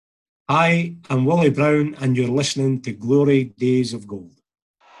Hi, I'm Willie Brown, and you're listening to Glory Days of Gold.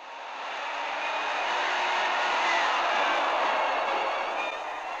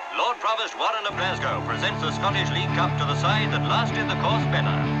 Lord Provost Warren of Glasgow presents the Scottish League Cup to the side that last did the course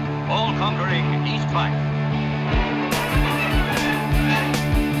better, all-conquering East Fife.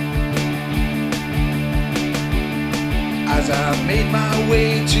 As I made my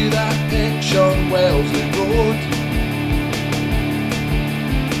way to that pitch on Wellesley Road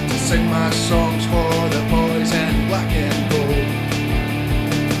to sing my songs for the boys in black and gold,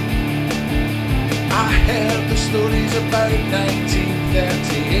 I heard the stories about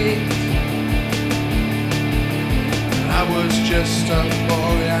 1938. I was just a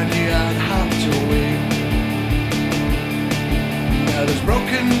boy, I knew I'd have to wait. Now there's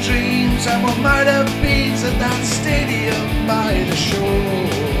broken dreams and what might have been at that stadium by the shore,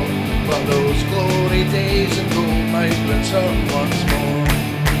 but those glory days of gold might return once more.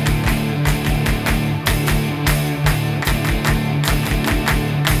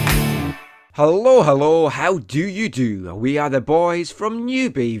 Hello, how do you do? We are the boys from New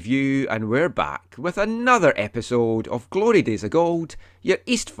Bayview and we're back with another episode of Glory Days of Gold, your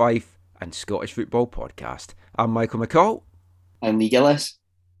East Fife and Scottish football podcast. I'm Michael McCall. I'm Lee Gillis.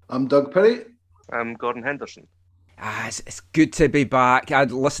 I'm Doug Perry. I'm Gordon Henderson. It's good to be back.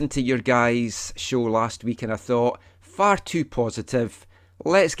 I'd listened to your guys' show last week and I thought, far too positive.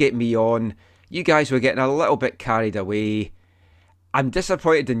 Let's get me on. You guys were getting a little bit carried away. I'm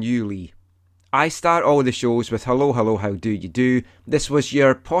disappointed in you, Lee. I start all the shows with hello, how do you do? This was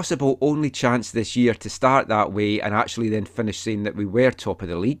your possible only chance this year to start that way and actually then finish saying that we were top of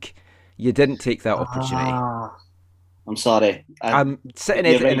the league. You didn't take that opportunity. I'm sorry. I'm sitting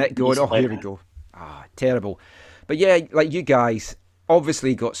editing it going, oh, here we go. Terrible. But yeah, like you guys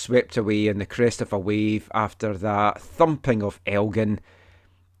obviously got swept away in the crest of a wave after that thumping of Elgin.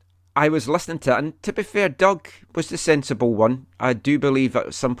 I was listening to it, and to be fair, Doug was the sensible one. I do believe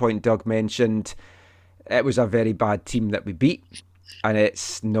at some point Doug mentioned it was a very bad team that we beat, and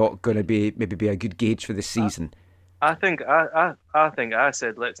it's not going to be a good gauge for the season. I think I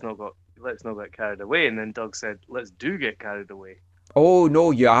said let's not get carried away, and then Doug said let's get carried away. Oh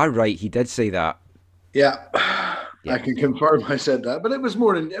no, you are right. He did say that. Yeah, I can confirm I said that, but it was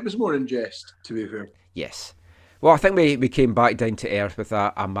more in jest, to be fair. Yes. Well, I think we came back down to earth with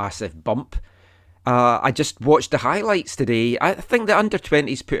a massive bump. I just watched the highlights today. I think the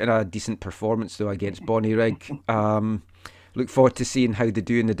under-20s put in a decent performance, though, against Bonnyrigg. Look forward to seeing how they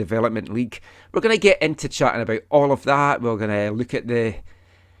do in the Development League. We're going to get into chatting about all of that. We're going to look at the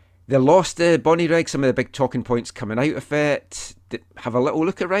loss to Bonnyrigg, some of the big talking points coming out of it. Have a little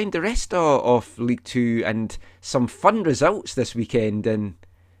look around the rest of League Two and some fun results this weekend in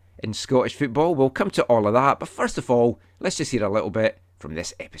Scottish football. We'll come to all of that, but first of all, let's just hear a little bit from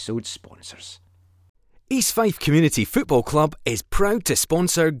this episode's sponsors. East Fife Community Football Club is proud to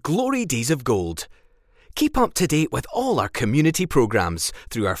sponsor Glory Days of Gold. Keep up to date with all our community programmes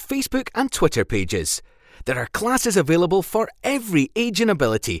through our Facebook and Twitter pages. There are classes available for every age and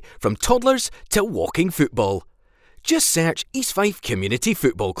ability, from toddlers to walking football. Just search East Fife Community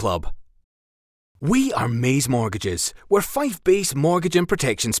Football Club. We are Maze Mortgages. We're Fife-based mortgage and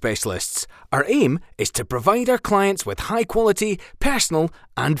protection specialists. Our aim is to provide our clients with high-quality, personal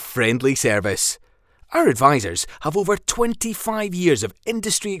and friendly service. Our advisors have over 25 years of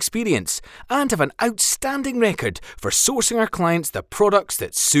industry experience and have an outstanding record for sourcing our clients the products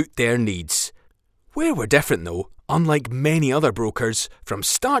that suit their needs. Where we're different though, unlike many other brokers, from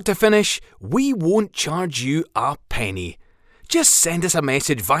start to finish, we won't charge you a penny. Just send us a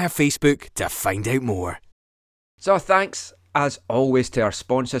message via Facebook to find out more. So thanks, as always, to our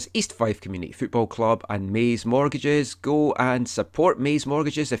sponsors, East Fife Community Football Club and Maze Mortgages. Go and support Maze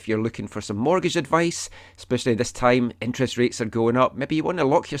Mortgages if you're looking for some mortgage advice, especially this time interest rates are going up. Maybe you want to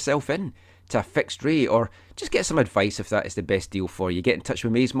lock yourself in to a fixed rate or just get some advice if that is the best deal for you. Get in touch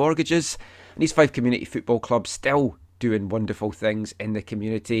with Maze Mortgages. And East Fife Community Football Club still doing wonderful things in the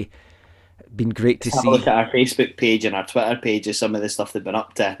community. Been great to see. Have a look at our Facebook page and our Twitter page of some of the stuff they've been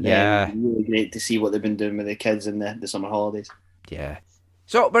up to. Yeah. Really great to see what they've been doing with the kids in the summer holidays. Yeah.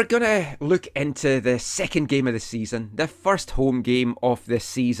 So we're going to look into the second game of the season, the first home game of this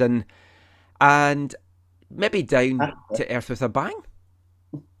season, and maybe down to earth with a bang.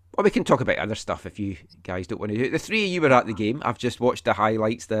 Or we can talk about other stuff if you guys don't want to do it. The three of you were at the game. I've just watched the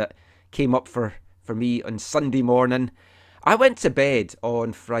highlights that came up for me on Sunday morning. I went to bed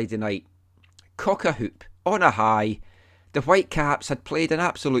on Friday night, cock a hoop, on a high. The Whitecaps had played an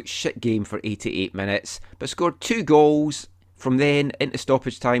absolute shit game for 88 minutes, but scored 2 goals from then into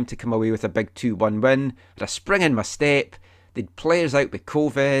stoppage time to come away with a big 2-1 win. Had a spring in my step. They'd players out with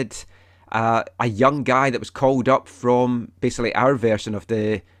COVID. A young guy that was called up from basically our version of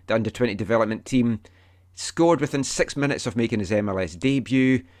the under-20 development team, scored within 6 minutes of making his MLS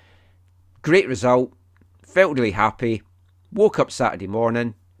debut. Great result. Felt really happy. Woke up Saturday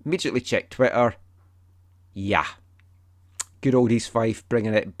morning, immediately checked Twitter. Yeah. Good old East Fife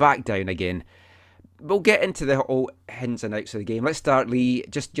bringing it back down again. We'll get into the whole ins and outs of the game. Let's start, Lee.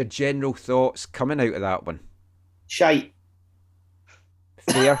 Just your general thoughts coming out of that one. Shite.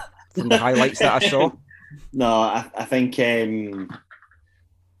 Fair from the highlights that I saw. No, I think it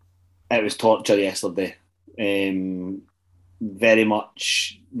was torture yesterday. Very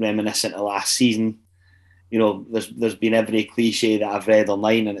much reminiscent of last season. You know, there's been every cliche that I've read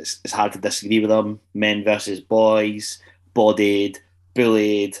online, and it's hard to disagree with them. Men versus boys, bodied,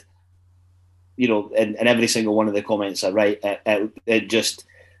 bullied. You know, and every single one of the comments are right. It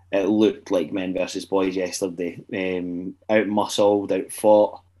looked like men versus boys yesterday. Out muscled, out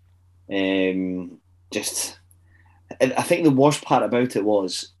fought. I think the worst part about it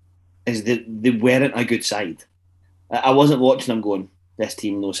is that they weren't a good side. I wasn't watching them going, this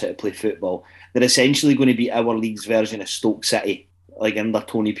team knows how to play football. They're essentially going to be our league's version of Stoke City, like under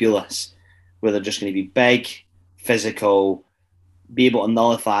Tony Pulis, where they're just going to be big, physical, be able to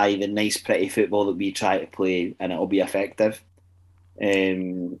nullify the nice, pretty football that we try to play, and it'll be effective.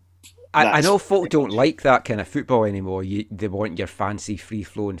 I know folk don't like that kind of football anymore. They want your fancy,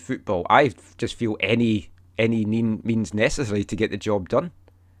 free-flowing football. I just feel any means necessary to get the job done.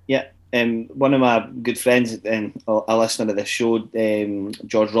 Yeah. One of my good friends and a listener of this show,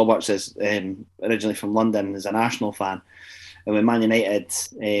 George Roberts, is originally from London, is an Arsenal fan. And when Man United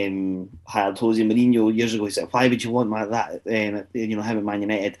hired Jose Mourinho years ago, he said, "Why would you want that? Him at Man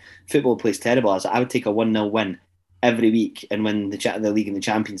United, football plays terrible." I was like, I would take a 1-0 win every week and win the league and the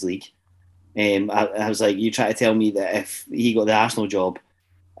Champions League. I was like, you try to tell me that if he got the Arsenal job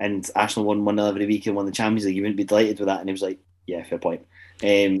and Arsenal won 1-0 every week and won the Champions League, you wouldn't be delighted with that. And he was like, yeah, fair point.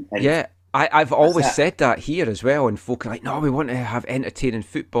 I've always said that here as well, and folk are like, no, we want to have entertaining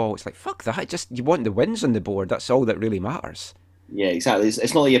football. It's like, fuck that, you want the wins on the board, that's all that really matters. Yeah, exactly.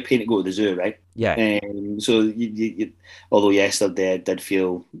 It's not like you're paying to go to the zoo, right? Yeah. So you although yesterday I did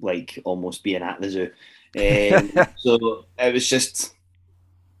feel like almost being at the zoo. So it was just,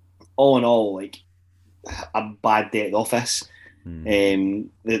 all in all, like a bad day at the office.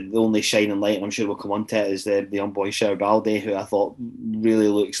 The only shining light, and I'm sure we'll come on to it, is the young boy Shower Balde, who I thought really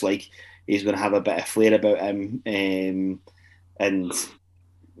looks like he's going to have a bit of flair about him. And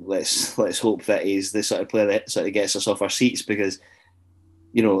let's hope that he's the sort of player that sort of gets us off our seats, because,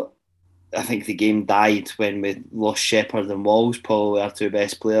 you know, I think the game died when we lost Shepherd and Walls, probably our two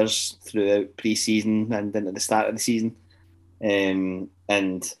best players throughout pre-season and into the start of the season. And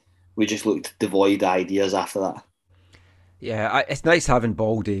we just looked devoid of ideas after that. Yeah, it's nice having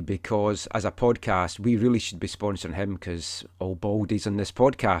Baldy, because as a podcast, we really should be sponsoring him, because all Baldy's on this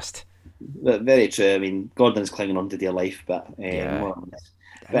podcast. Very true. I mean, Gordon's clinging on to dear life, but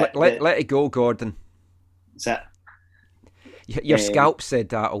let it go, Gordon. That's it. Your scalp said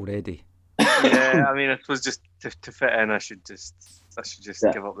that already. Yeah, I mean, it was just to fit in. I should just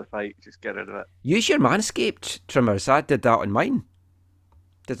give up the fight, just get rid of it. Use your Manscaped trimmers. I did that on mine.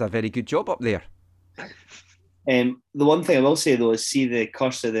 Did a very good job up there. The one thing I will say, though, is see the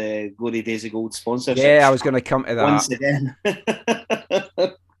curse of the Glory Days of Gold sponsorship. Yeah, I was going to come to that. Once again.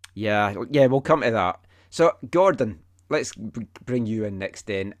 Yeah, we'll come to that. So, Gordon, let's bring you in next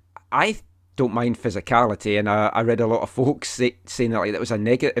then. I don't mind physicality, and I read a lot of folks saying that was a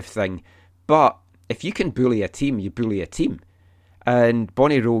negative thing. But if you can bully a team, you bully a team. And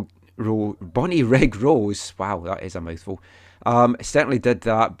Bonnie Reg Rose, wow, that is a mouthful, certainly did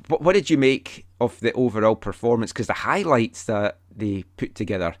that. But what did you make of the overall performance? Because the highlights that they put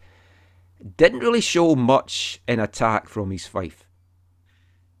together didn't really show much in attack from East Fife.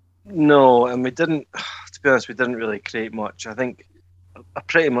 No, and we didn't, to be honest, we didn't really create much. I think I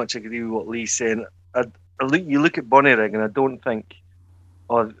pretty much agree with what Lee's saying. You look at Bonnyrigg, and I don't think,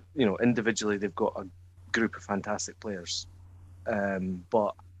 or individually they've got a group of fantastic players,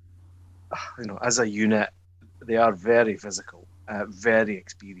 but as a unit, they are very physical, very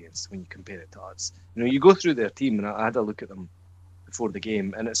experienced when you compare it to us. You go through their team, and I had a look at them before the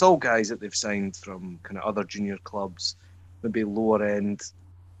game, and it's all guys that they've signed from kind of other junior clubs, maybe lower end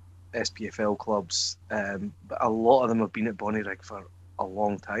SPFL clubs, but a lot of them have been at Bonnyrigg for a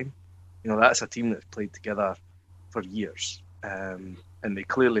long time. That's a team that's played together for years, and they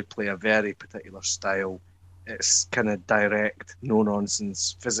clearly play a very particular style. It's kind of direct, no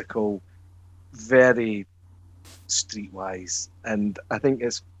nonsense, physical, very streetwise, and I think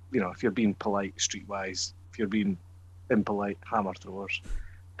it's if you're being polite, streetwise. If you're being impolite, hammer throwers.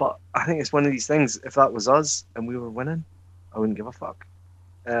 But I think it's one of these things. If that was us and we were winning, I wouldn't give a fuck.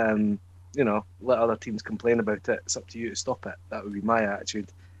 Let other teams complain about it. It's up to you to stop it. That would be my attitude.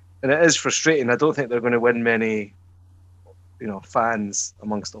 And it is frustrating. I don't think they're going to win many, fans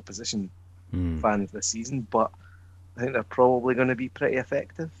amongst opposition fans this season, but I think they're probably going to be pretty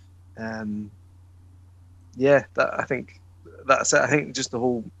effective. I think that's it. I think just the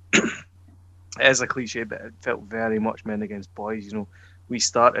whole, it is a cliche, but it felt very much men against boys. We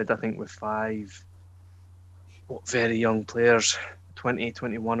started, I think, with 5 very young players, 20,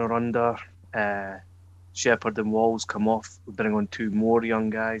 21 or under. Shepherd and Walls come off. We bring on 2 more young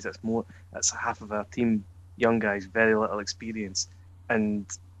guys. That's half of our team, young guys, very little experience, and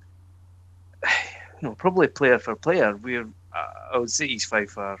probably player for player, I would say East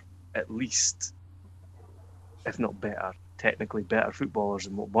Fife are at least, if not better, technically better footballers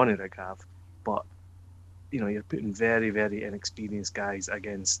than what Bonnyrigg have. But you're putting very, very inexperienced guys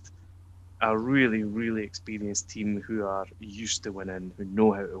against a really, really experienced team who are used to winning, who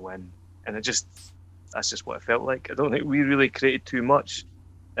know how to win, and that's just what it felt like. I don't think we really created too much.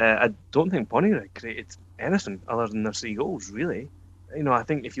 I don't think Bonnyrigg created anything other than their 3 goals, really. I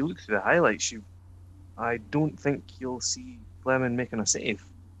think if you look through the highlights, I don't think you'll see Fleming making a save.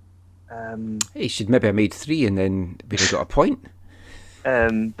 He should maybe have made 3 and then we'd have got a point.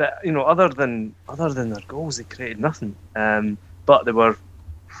 But other than their goals, they created nothing. But they were,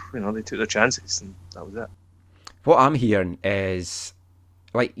 they took their chances, and that was it. What I'm hearing is,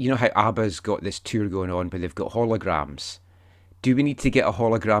 how ABBA's got this tour going on, but they've got holograms. Do we need to get a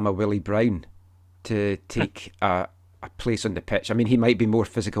hologram of Willie Brown to take a place on the pitch? I mean, he might be more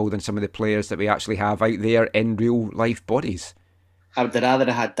physical than some of the players that we actually have out there in real life bodies. I would rather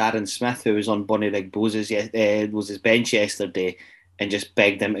have had Darren Smith, who was on Bonnyrigg was his bench yesterday, and just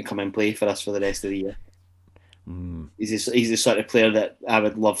begged him to come and play for us for the rest of the year. He's the sort of player that I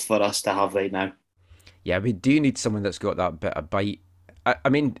would love for us to have right now. Yeah, we do need someone that's got that bit of bite. I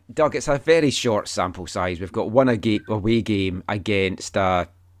mean, Doug, it's a very short sample size. We've got one away game against a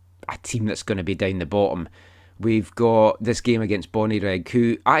team that's going to be down the bottom. We've got this game against Bonnyrigg,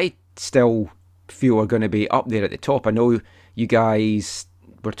 who I still feel are going to be up there at the top. I know you guys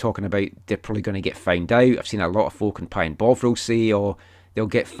were talking about they're probably going to get found out. I've seen a lot of folk in Pine Bovril say, they'll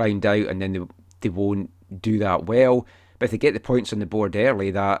get found out and then they won't do that well. But if they get the points on the board early,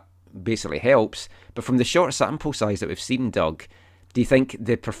 that basically helps. But from the short sample size that we've seen, Doug, do you think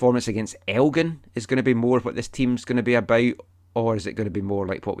the performance against Elgin is going to be more what this team's going to be about, or is it going to be more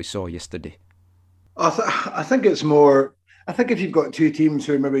like what we saw yesterday? I think it's more. I think if you've got 2 teams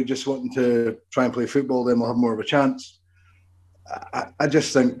who are maybe just wanting to try and play football, then we'll have more of a chance. I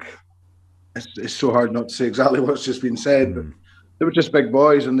just think it's so hard not to say exactly what's just been said, but they were just big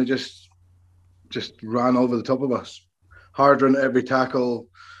boys and they just ran over the top of us. Hard run at every tackle,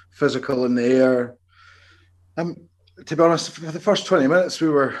 physical in the air. To be honest, for the first 20 minutes, we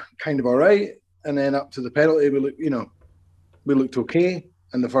were kind of all right. And then up to the penalty, we looked okay.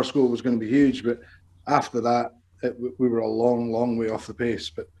 And the first goal was going to be huge. But after that, we were a long, long way off the pace.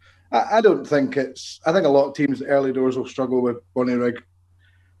 But I don't think I think a lot of teams, early doors, will struggle with Bonnyrigg.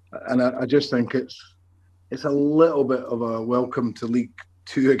 And I just think it's a little bit of a welcome to League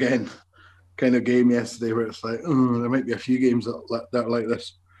 2 again kind of game yesterday, where it's like, there might be a few games that are like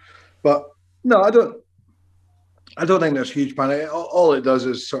this. But no, I don't think there's huge panic. All it does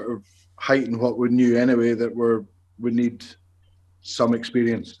is sort of heighten what we knew anyway, that we need some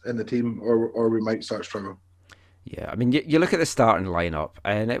experience in the team, or we might start struggling. Yeah, I mean, you look at the starting lineup,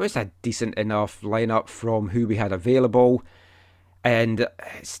 and it was a decent enough lineup from who we had available, and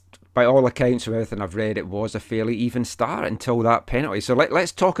by all accounts, from everything I've read, it was a fairly even start until that penalty. So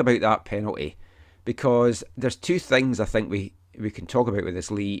let's talk about that penalty, because there's 2 things I think we can talk about with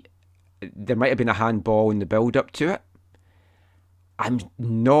this, Lee. There might have been a handball in the build-up to it.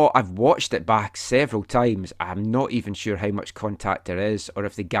 I've watched it back several times. I'm not even sure how much contact there is, or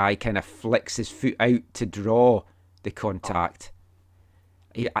if the guy kind of flicks his foot out to draw the contact.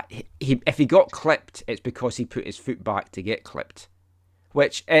 If he got clipped, it's because he put his foot back to get clipped,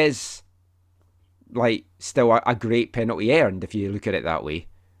 which is still a great penalty earned if you look at it that way.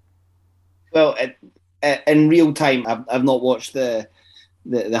 Well, in real time, I've not watched the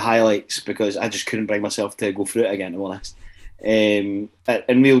highlights because I just couldn't bring myself to go through it again, to be honest. In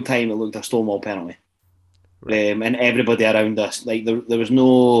real time, it looked a Stonewall penalty. Right. And everybody around us, there was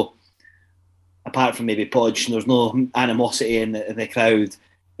no, apart from maybe Podge, there was no animosity in the crowd.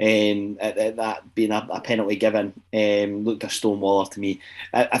 At that being a penalty given, looked a Stonewaller to me.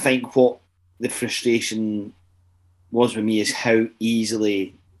 I think what the frustration was with me is how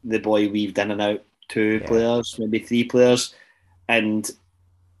easily the boy weaved in and out 2 players, maybe 3 players, and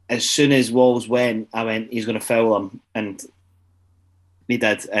as soon as Wolves went, I went, he's going to foul him, and he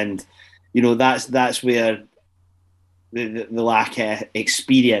did. And that's where the lack of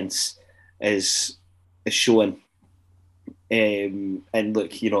experience is showing. And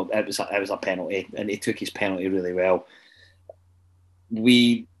look, it was a penalty, and he took his penalty really well.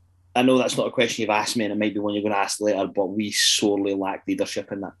 I know that's not a question you've asked me, and it might be one you're going to ask later, but we sorely lack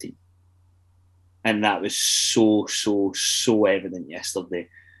leadership in that team. And that was so evident yesterday.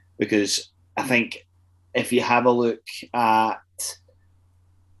 Because I think if you have a look at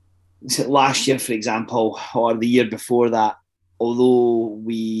last year, for example, or the year before that, although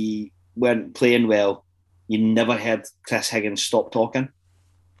we weren't playing well, you never heard Chris Higgins stop talking.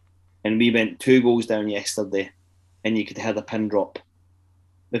 And we went 2 goals down yesterday, and you could hear the pin drop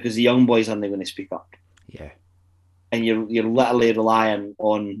because the young boys aren't going to speak up. Yeah. And you're literally relying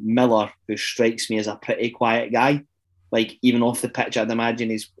on Miller, who strikes me as a pretty quiet guy. Like, even off the pitch, I'd imagine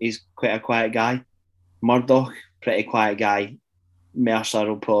he's quite a quiet guy. Murdoch, pretty quiet guy. Mercer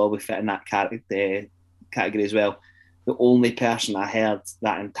will probably fit in that category as well. The only person I heard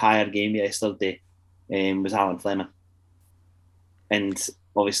that entire game yesterday was Alan Fleming. And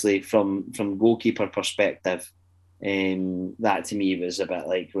obviously, from goalkeeper perspective, that to me was a bit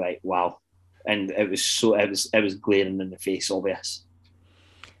like, right, wow. And it was glaring in the face, obvious.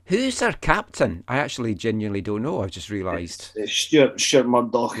 Who's their captain? I actually genuinely don't know. I've just realised. It's Stuart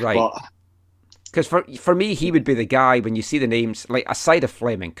Murdoch. Right. Because for me, he would be the guy when you see the names, like aside of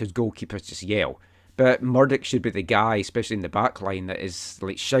Fleming, because goalkeepers just yell. But Murdoch should be the guy, especially in the back line, that is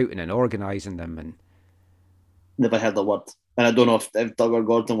like shouting and organising them. And never heard a word. And I don't know if Doug or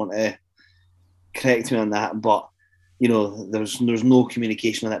Gordon want to correct me on that, but there's no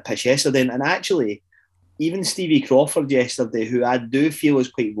communication on that pitch yesterday. And actually, even Stevie Crawford yesterday, who I do feel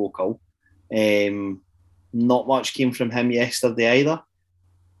is quite vocal, not much came from him yesterday either.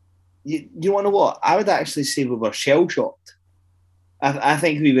 You want to know what? I would actually say we were shell-shocked. I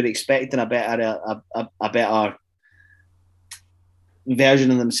think we were expecting a better version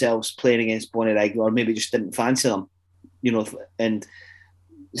of themselves playing against Bonnyrigg, or maybe just didn't fancy them. And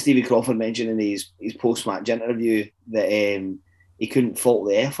Stevie Crawford mentioned in his post-match interview that he couldn't fault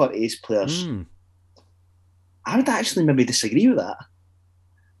the effort of his players. I would actually maybe disagree with that.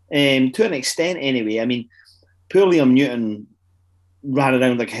 To an extent, anyway. I mean, poor Liam Newton ran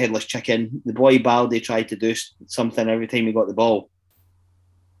around like a headless chicken. The boy Baldy tried to do something every time he got the ball.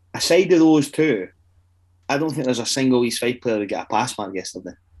 Aside of those two, I don't think there's a single East Fife player who got a pass mark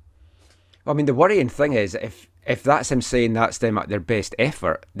yesterday. I mean, the worrying thing is if that's him saying that's them at their best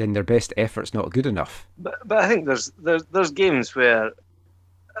effort, then their best effort's not good enough. But I think there's games where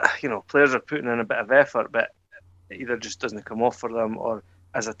players are putting in a bit of effort, but it either just doesn't come off for them, or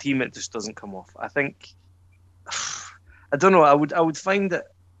as a team it just doesn't come off. I think I don't know. I would find that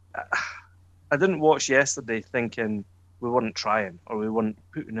I didn't watch yesterday thinking we weren't trying or we weren't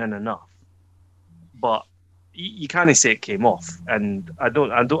putting in enough, but you can't say it came off. And I'm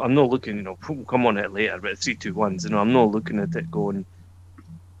not looking. We'll come on it later, but 3-2-1s. I'm not looking at it going.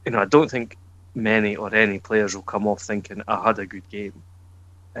 I don't think many or any players will come off thinking I had a good game.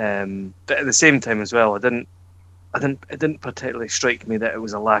 But at the same time as well, it didn't particularly strike me that it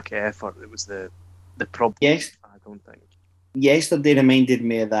was a lack of effort. It was the problem. Yes, I don't think. Yesterday reminded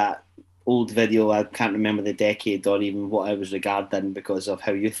me of that old video. I can't remember the decade or even what I was regarding because of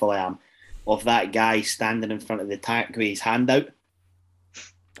how youthful I am. Of that guy standing in front of the tank with his hand out.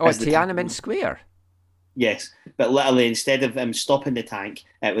 Oh, it's Tiananmen Square. Yes, but literally instead of him stopping the tank,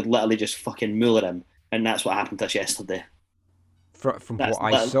 it would literally just fucking muller him, and that's what happened to us yesterday. From what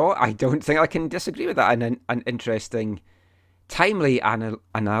I saw, I don't think I can disagree with that. An interesting, timely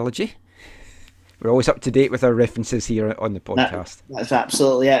analogy. We're always up to date with our references here on the podcast. That's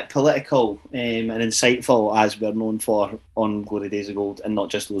absolutely it. Political and insightful, as we're known for on Glory Days of Gold, and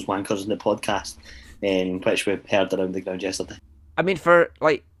not just those wankers in the podcast, which we heard around the ground yesterday. I mean, for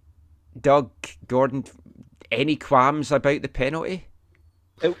Doug, Gordon, any qualms about the penalty?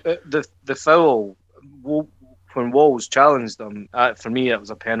 The foul, when Walls challenged them, for me it was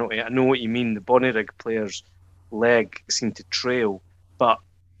a penalty. I know what you mean. The Bonnyrigg player's leg seemed to trail, but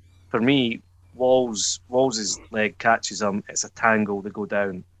for me, Walls' leg catches him. It's a tangle. They go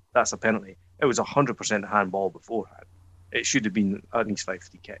down. That's a penalty. It was 100% handball beforehand. It should have been an East Fife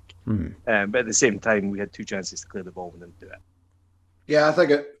free kick. But at the same time, we had 2 chances to clear the ball and didn't do it. Yeah, I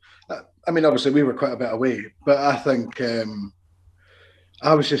think obviously we were quite a bit away, but I think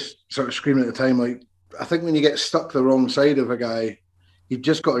I was just sort of screaming at the time, like, I think when you get stuck the wrong side of a guy, you've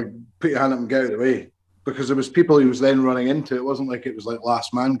just got to put your hand up and get out of the way, because there was people he was then running into. It wasn't like it was like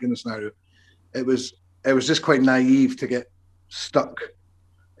last man kind of scenario. It was just quite naive to get stuck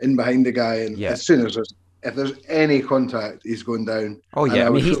in behind the guy, and Yeah. as soon as if there's any contact, he's going down. Oh And yeah, I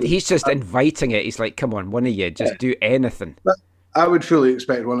mean would he's just inviting it. He's like, come on, one of you, just do anything. But I would fully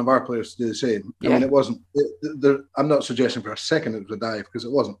expect one of our players to do the same. Yeah. I mean, it wasn't. I'm not suggesting for a second it was a dive, because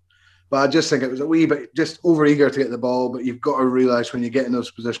it wasn't. But I just think it was a wee bit just over eager to get the ball. But you've got to realise when you get in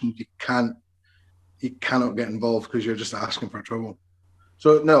those positions, you cannot get involved because you're just asking for trouble.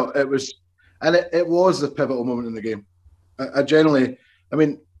 So no, it was, and it was the pivotal moment in the game. I generally, I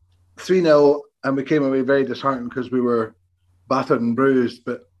mean, 3-0, and we came away very disheartened because we were battered and bruised.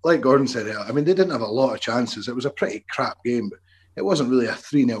 But like Gordon said, I mean, they didn't have a lot of chances. It was a pretty crap game, but it wasn't really a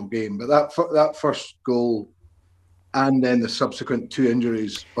 3-0 game. But that first goal and then the subsequent 2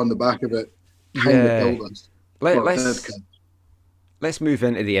 injuries on the back of it kind of killed us. Let's move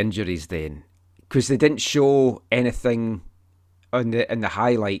into the injuries then, because they didn't show anything in the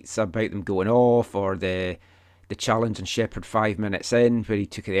highlights about them going off, or the challenge on Shepherd 5 minutes in where he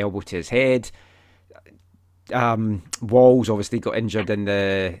took the elbow to his head. Walls obviously got injured in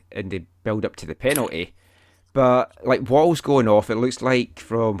the build up to the penalty, but like Walls going off, it looks like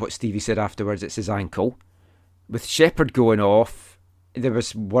from what Stevie said afterwards, it's his ankle. With Shepherd going off, there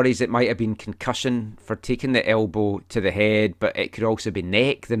was worries it might have been concussion for taking the elbow to the head, but it could also be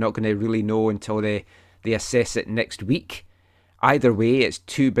neck. They're not going to really know until they assess it next week. Either way, it's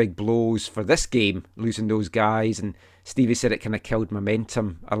 2 big blows for this game, losing those guys. And Stevie said it kind of killed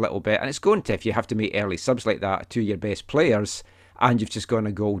momentum a little bit. And it's going to, if you have to make early subs like that to your best players, and you've just gone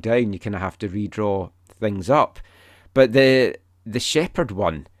a goal down, you kind of have to redraw things up. But the Shepherd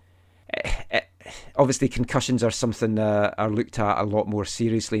one, obviously concussions are something that are looked at a lot more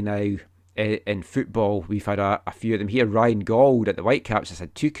seriously now in football. We've had a few of them here. Ryan Gauld at the Whitecaps has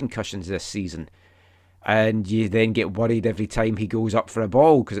had 2 concussions this season. And you then get worried every time he goes up for a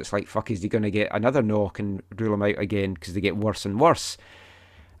ball, because it's like, fuck, is he going to get another knock and rule him out again, because they get worse and worse.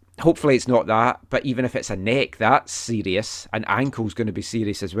 Hopefully it's not that, but even if it's a neck, that's serious, and ankle's going to be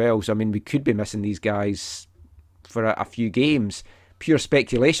serious as well. So I mean, we could be missing these guys for a few games. Pure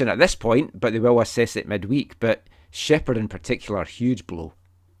speculation at this point, but they will assess it midweek. But Shepherd in particular, huge blow.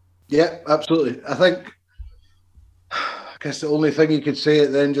 Yeah, absolutely. I guess the only thing you could say,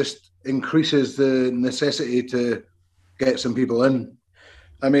 it then just increases the necessity to get some people in.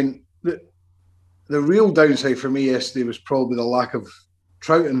 I mean, the real downside for me yesterday was probably the lack of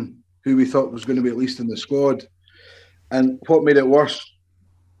Troughton, who we thought was going to be at least in the squad. And what made it worse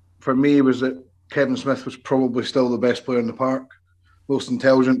for me was that Kevin Smith was probably still the best player in the park, most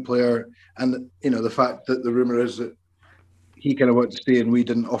intelligent player, and the fact that the rumour is that he kind of wanted to stay and we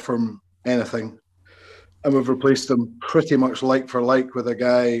didn't offer him anything. And we've replaced him pretty much like for like with a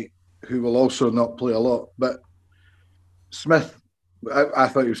guy who will also not play a lot. But Smith, I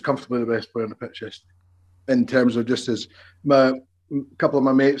thought he was comfortably the best player on the pitch yesterday, in terms of just a couple of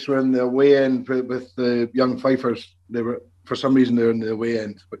my mates were in the away end with the young Fifers. They were, for some reason, they're in the away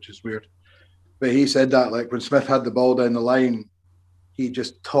end, which is weird. But he said that, like, when Smith had the ball down the line, he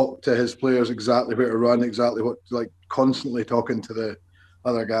just talked to his players exactly where to run, exactly what, like, constantly talking to the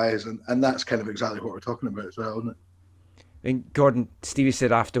other guys. And that's kind of exactly what we're talking about as well, isn't it? And Gordon, Stevie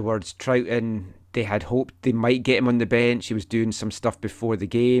said afterwards, Troughton, they had hoped they might get him on the bench. He was doing some stuff before the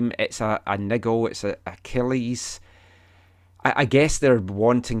game. It's a niggle, it's a Achilles. I guess they're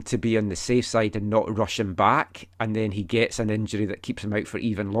wanting to be on the safe side and not rush him back, and then he gets an injury that keeps him out for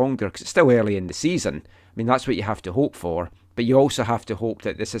even longer, because it's still early in the season. I mean, that's what you have to hope for, but you also have to hope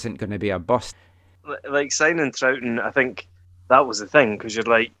that this isn't going to be a bust. Like signing Troughton, I think that was the thing, because you're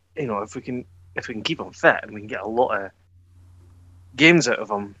like, if we can keep him fit and we can get a lot of games out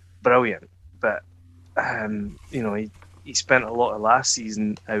of him, brilliant. But he spent a lot of last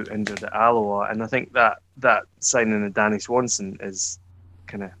season out injured at Alloa, and I think that signing of Danny Swanson is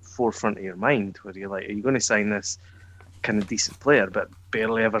kind of forefront of your mind, where you're like, are you going to sign this kind of decent player but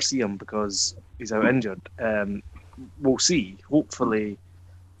barely ever see him because he's out injured? We'll see. Hopefully,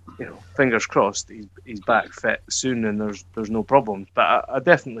 fingers crossed, he's back fit soon and there's no problems. But I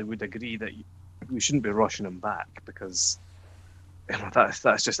definitely would agree that we shouldn't be rushing him back, because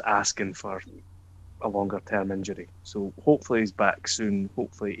that's just asking for a longer term injury. So hopefully he's back soon.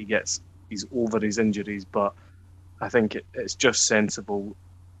 Hopefully he's over his injuries. But I think it's just sensible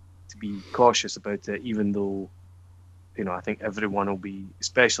to be cautious about it, even though I think everyone will be,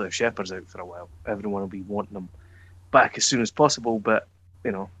 especially if Shepherd's out for a while, everyone will be wanting him back as soon as possible. But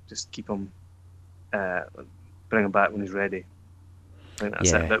just keep him, bring him back when he's ready. I think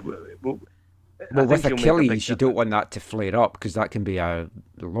that's it. But well, with Achilles, you don't want that to flare up, because that can be a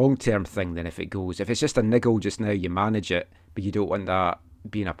long-term thing then if it goes. If it's just a niggle just now, you manage it, but you don't want that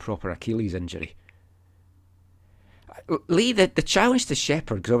being a proper Achilles injury. Lee, the challenge to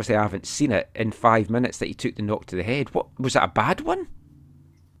Shepherd, because obviously I haven't seen it, in 5 minutes that he took the knock to the head, what was that, a bad one?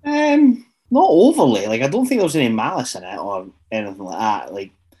 Not overly. Like, I don't think there was any malice in it or anything like that.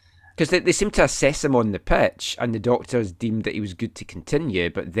 Like, because they seemed to assess him on the pitch, and the doctors deemed that he was good to continue,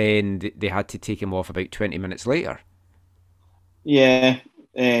 but then they had to take him off about 20 minutes later. yeah,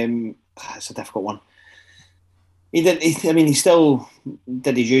 it's a difficult one. He still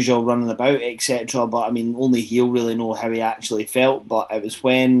did his usual running about, etc. But I mean, only he'll really know how he actually felt. But it was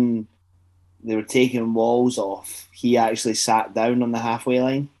when they were taking Walls off, he actually sat down on the halfway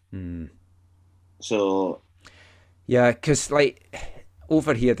line. So, yeah, because like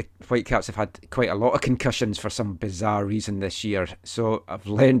over here, the Whitecaps have had quite a lot of concussions for some bizarre reason this year. So I've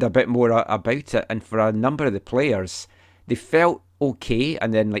learned a bit more about it, and for a number of the players, they felt okay,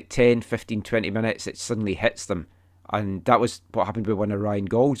 and then like 10, 15, 20 minutes, it suddenly hits them. And that was what happened with one of Ryan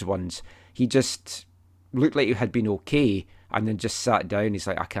Gall's ones. He just looked like he had been okay, and then just sat down. He's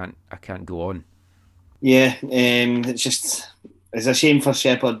like, I can't go on. yeah, it's a shame for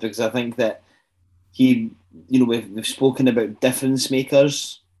Shepherd, because I think that we've spoken about difference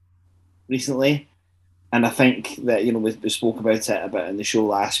makers recently, and I think that we spoke about it a bit in the show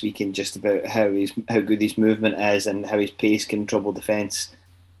last week, and just about how good his movement is and how his pace can trouble defence.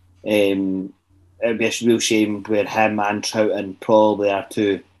 It'd be a real shame where him and Troughton probably are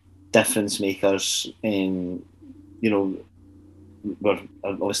two difference makers. Were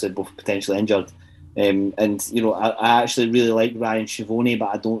obviously both potentially injured. I actually really like Ryan Schiavone,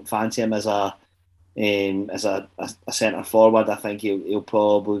 but I don't fancy him as a centre forward. I think he'll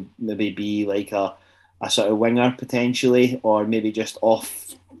probably maybe be like a sort of winger potentially, or maybe just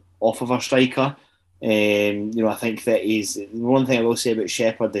off of a striker. I think that he's one thing I will say about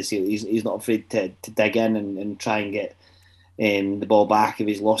Shepherd is he's not afraid to dig in and try and get the ball back if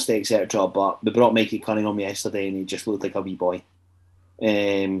he's lost it, etc. But we brought Mikey Cunningham yesterday, and he just looked like a wee boy.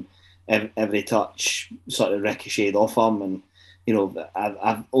 Every touch sort of ricocheted off him, and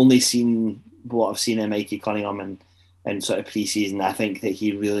I've only seen what I've seen in Mikey Cunningham in sort of pre-season. I think that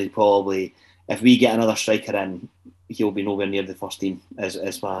he really probably, if we get another striker in, he'll be nowhere near the first team,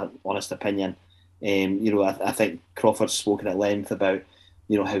 is my honest opinion. I think Crawford's spoken at length about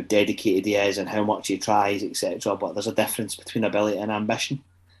how dedicated he is and how much he tries, etc. But there's a difference between ability and ambition,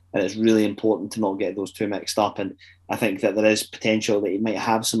 and it's really important to not get those two mixed up. And I think that there is potential that he might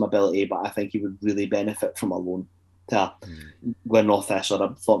have some ability, but I think he would really benefit from a loan to Glenrothes or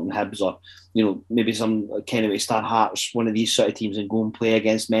a Thornton Hibs, or maybe some Kennedy Star Hearts, one of these sort of teams, and go and play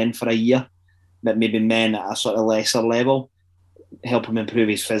against men for a year. But maybe men at a sort of lesser level, help him improve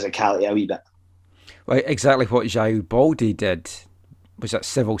his physicality a wee bit. Well, exactly what Jao Baldi did was at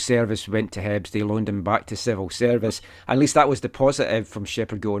civil service, went to Hibs, they loaned him back to civil service. At least that was the positive from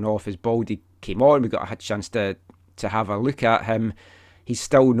Shepherd going off, as Baldi came on. We got a chance to have a look at him. He's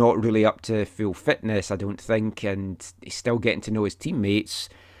still not really up to full fitness, I don't think, and he's still getting to know his teammates.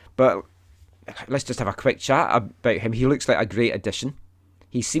 But let's just have a quick chat about him. He looks like a great addition.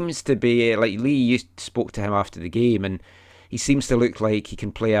 He seems to be, like Lee, you spoke to him after the game, and he seems to look like he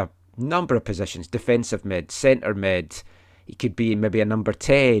can play a number of positions: defensive mid, centre mid. He could be maybe a number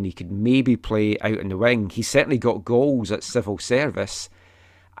 10. He could maybe play out in the wing. He's certainly got goals at civil service,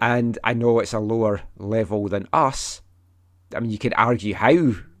 and I know it's a lower level than us. I mean, you could argue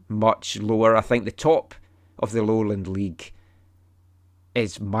how much lower. I think the top of the Lowland League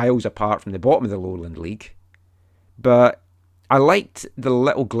is miles apart from the bottom of the Lowland League. But I liked the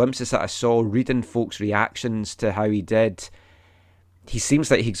little glimpses that I saw, reading folks' reactions to how he did. He seems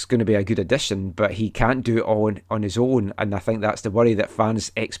like he's going to be a good addition, but he can't do it all on his own, and I think that's the worry, that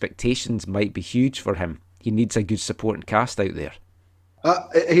fans' expectations might be huge for him. He needs a good supporting cast out there.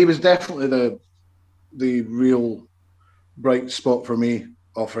 He was definitely the real bright spot for me,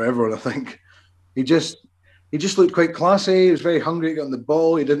 or for everyone, I think. He just looked quite classy. He was very hungry to get on the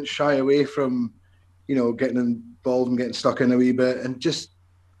ball. He didn't shy away from, getting involved and getting stuck in a wee bit, and just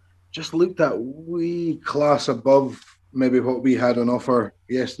looked that wee class above maybe what we had on offer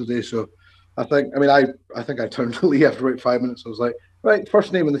yesterday. So I think I turned to Lee after about 5 minutes. I was like, right,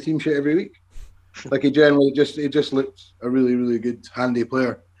 first name on the team sheet every week. Like he just looked a really, really good, handy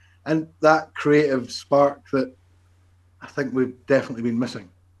player. And that creative spark that I think we've definitely been missing.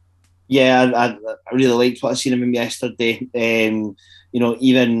 Yeah, I really liked what I seen of him yesterday.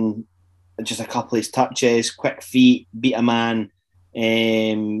 Even just a couple of his touches, quick feet, beat a man.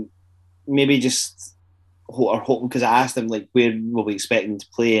 Maybe just hope, because I asked him like where were we expecting to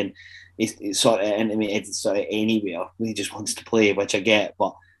play, and he sort of intimated sort of anywhere. He just wants to play, which I get,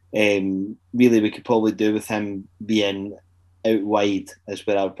 but really we could probably do with him being out wide, is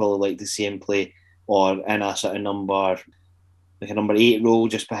where I would probably like to see him play or in a sort of number 8 role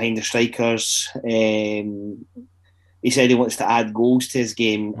just behind the strikers. He said he wants to add goals to his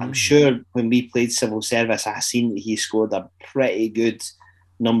game. I'm sure when we played civil service, I seen that he scored a pretty good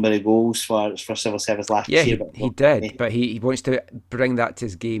number of goals for civil service last year. Yeah, he did, but he wants to bring that to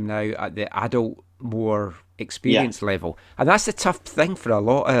his game now at the adult, more experience level. And that's the tough thing for a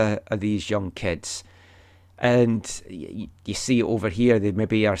lot of these young kids. And you see it over here, they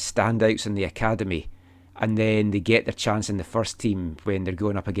maybe are standouts in the academy, and then they get their chance in the first team when they're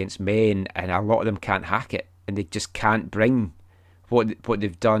going up against men, and a lot of them can't hack it, and they just can't bring what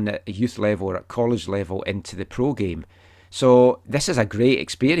they've done at youth level or at college level into the pro game. So this is a great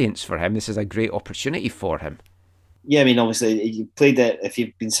experience for him. This is a great opportunity for him. Yeah, I mean, obviously, you played it. If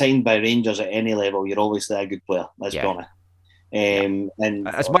you've been signed by Rangers at any level, you're obviously a good player. Let's be honest. And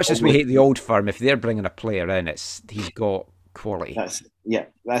as much as we hate the old firm, if they're bringing a player in, he's got quality.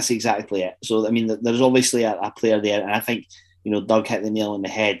 That's exactly it. So I mean, there's obviously a player there, and I think Doug hit the nail on the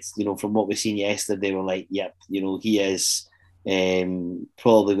head. From what we've seen yesterday, we're like, yep, he is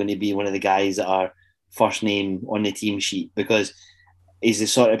probably going to be one of the guys that are first name on the team sheet, because he's the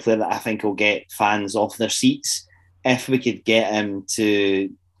sort of player that I think will get fans off their seats. If we could get him to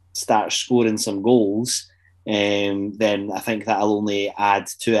start scoring some goals, then I think that'll only add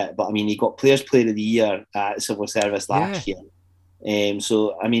to it. But I mean, he got Players Player of the Year at Civil Service last year.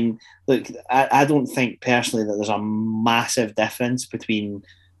 So I mean, look, I don't think personally that there's a massive difference between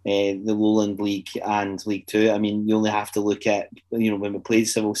the Lowland League and League Two. I mean, you only have to look at when we played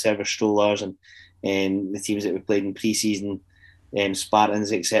Civil Service Strollers and the teams that we played in pre-season,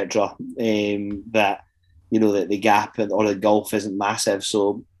 Spartans, etc. That that the gap or the gulf isn't massive.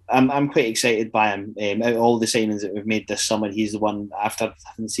 So I'm quite excited by him. Out of all the signings that we've made this summer, he's the one, after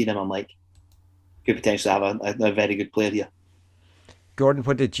having seen him, I'm like, could potentially have a very good player here. Gordon,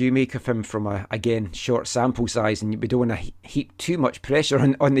 what did you make of him from a, again, short sample size, and we don't want to heap too much pressure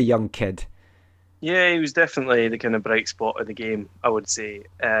on the young kid? Yeah, he was definitely the kind of bright spot of the game, I would say.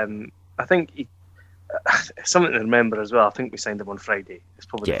 I think something to remember as well, I think we signed him on Friday. It's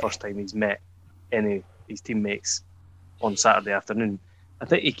probably the first time he's met any of his teammates on Saturday afternoon. I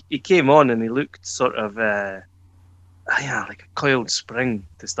think he came on and he looked sort of like a coiled spring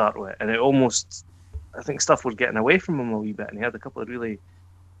to start with, and it almost, I think stuff was getting away from him a wee bit, and he had a couple of really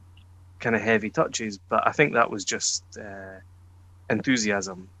kind of heavy touches, but I think that was just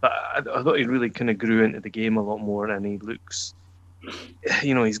enthusiasm. But I thought he really kind of grew into the game a lot more, and he looks,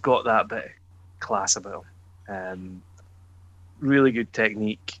 he's got that bit of class about him. Really good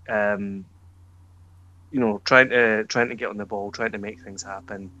technique. Trying to get on the ball, trying to make things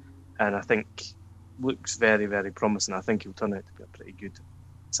happen, and I think looks very, very promising. I think he'll turn out to be a pretty good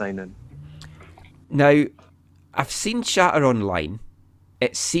signing. Now, I've seen chatter online.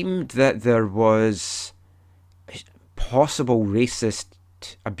 It seemed that there was possible racist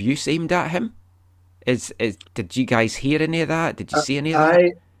abuse aimed at him. Did you guys hear any of that? Did you see any of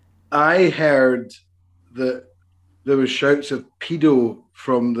that? I heard that there was shouts of pedo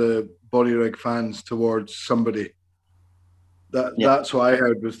from the Bonnyrigg fans towards somebody. That's what I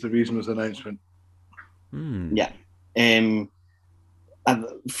heard was the reason was the announcement. Yeah.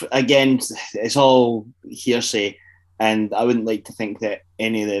 Again, it's all hearsay, and I wouldn't like to think that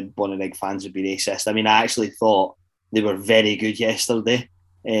any of the Bonnyrigg fans would be racist. I mean, I actually thought they were very good yesterday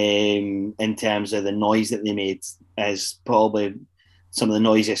in terms of the noise that they made, as probably some of the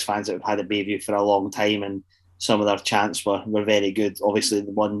noisiest fans that we've had at Bayview for a long time, and some of their chants were very good. Obviously,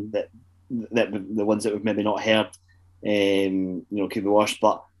 the ones that we've maybe not heard, could be worse.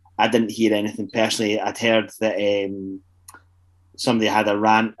 But I didn't hear anything personally. I'd heard that somebody had a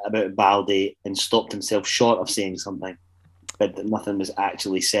rant about Baldy and stopped himself short of saying something, but nothing was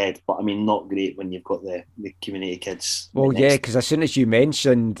actually said. But I mean, not great when you've got the community kids. Well, yeah, because as soon as you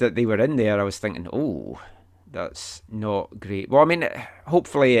mentioned that they were in there, I was thinking, oh, that's not great. Well, I mean,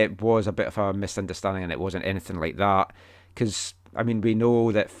 hopefully it was a bit of a misunderstanding and it wasn't anything like that. Because, I mean, we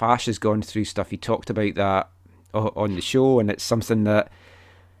know that Fash has gone through stuff. He talked about that on the show, and it's something that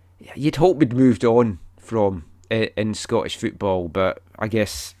you'd hope we'd moved on from in Scottish football. But I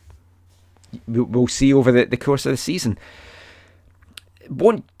guess we'll see over the course of the season.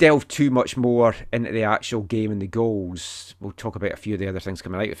 Won't delve too much more into the actual game and the goals. We'll talk about a few of the other things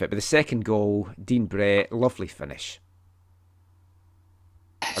coming out of it. But the second goal, Dean Brett, lovely finish.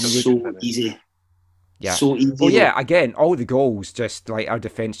 So easy. Yeah. So easy. Well, yeah, again, all the goals, just like our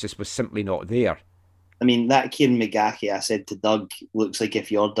defence just was simply not there. I mean, that Kieran McGahey, I said to Doug, looks like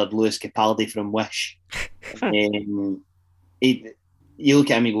if you ordered Lewis Capaldi from Wish. You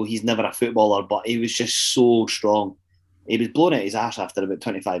look at him and go, he's never a footballer, but he was just so strong. He was blown out his arse after about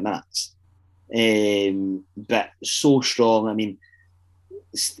 25 minutes. but so strong. I mean,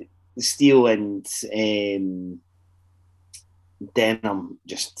 Steele and Denham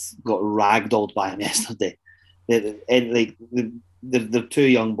just got ragdolled by him yesterday. The two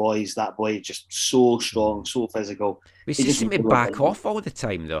young boys, that boy is just so strong, so physical. We just seem to back off all the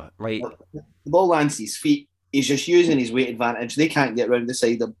time, though. Like the ball lands his feet, he's just using his weight advantage. They can't get round the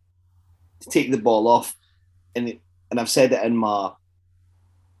side of him to take the ball off. And I've said it in my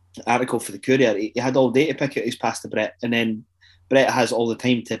article for the Courier. He had all day to pick out his pass to Brett, and then Brett has all the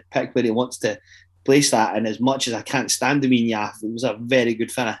time to pick where he wants to place that. And as much as I can't stand Damien Yaff, it was a very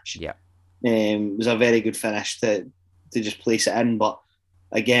good finish. Yeah, it was a very good finish to just place it in. But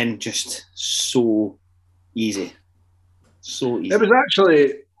again, just so easy. So easy. It was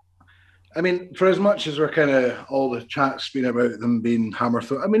actually, I mean, for as much as we're kind of all the chat's been about them being hammer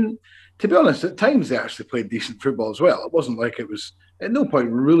through, I mean, to be honest, at times they actually played decent football as well. It wasn't like it was, at no point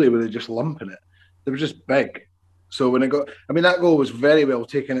really were they just lumping it. They were just big. So when it got, I mean, that goal was very well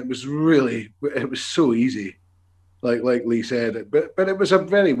taken. It was so easy, like Lee said. But it was a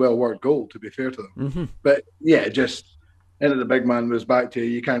very well worked goal, to be fair to them. Mm-hmm. But yeah, just into the big man was back to you.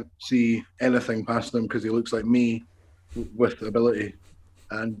 You can't see anything past him because he looks like me with ability.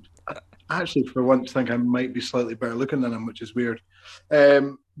 And I actually, for once, think I might be slightly better looking than him, which is weird.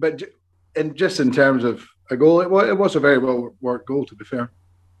 But just in terms of a goal, it was a very well worked goal, to be fair.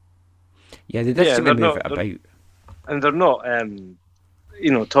 Yeah, they did seem to move it about. And they're not,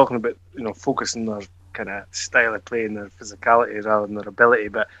 talking about, focusing their kind of style of play and their physicality rather than their ability.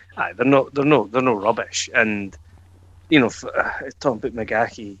 But they're no rubbish. And talking about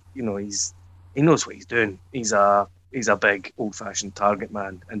McGahey, he knows what he's doing. He's a big old-fashioned target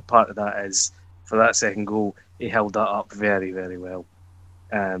man, and part of that is for that second goal, he held that up very, very well,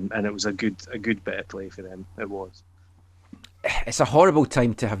 and it was a good bit of play for them. It was. It's a horrible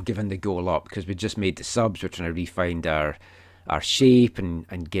time to have given the goal up because we just made the subs. We're trying to refine our shape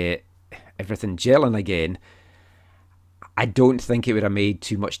and get everything gelling again. I don't think it would have made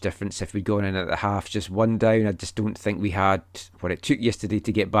too much difference if we'd gone in at the half just one down. I just don't think we had what it took yesterday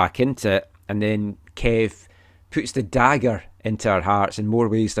to get back into it. And then Kev puts the dagger into our hearts in more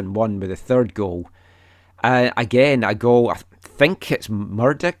ways than one with the third goal. Again, a goal, I think it's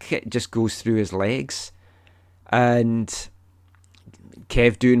Murdoch. It just goes through his legs. And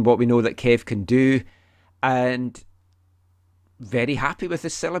Kev doing what we know that Kev can do, and very happy with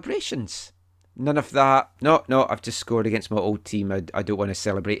his celebrations. None of that, no, I've just scored against my old team, I don't want to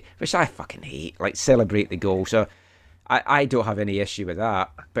celebrate, which I fucking hate, like celebrate the goal. So I don't have any issue with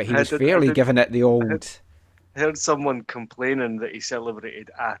that, but he was fairly giving it the old... I heard someone complaining that he celebrated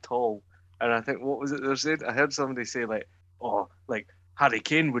at all, and I think, what was it they said? I heard somebody say like Harry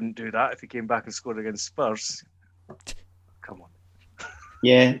Kane wouldn't do that if he came back and scored against Spurs. Come on.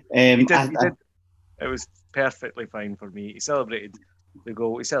 Yeah, he did. It was perfectly fine for me. He celebrated the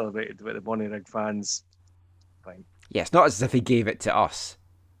goal. He celebrated with the Bonnyrigg fans. Fine. Yeah, it's not as if he gave it to us.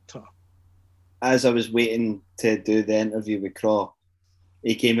 As I was waiting to do the interview with Craw,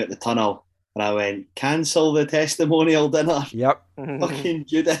 he came at the tunnel and I went, cancel the testimonial dinner. Yep. Fucking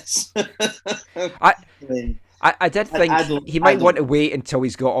Judas. I did think he might want to wait until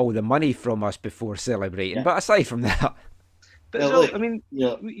he's got all the money from us before celebrating, but aside from that... But look, I mean,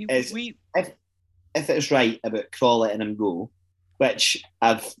 if it's right about Craw letting him go, which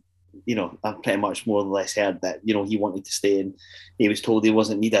I've pretty much more or less heard that, he wanted to stay and he was told he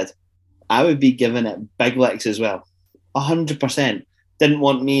wasn't needed, I would be giving it big licks as well. 100%. Didn't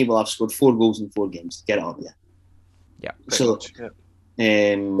want me, well, I've scored 4 goals in 4 games. Get it up, yeah. Yeah. So,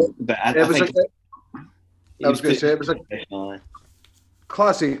 but I think... I was going to say, it was a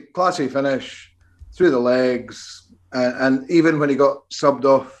classy finish through the legs. And even when he got subbed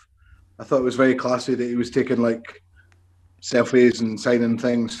off, I thought it was very classy that he was taking like selfies and signing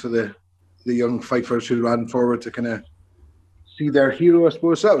things for the young fifers who ran forward to kind of see their hero, I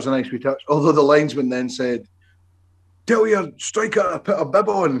suppose. So that was a nice wee touch. Although the linesman then said, tell your striker to put a bib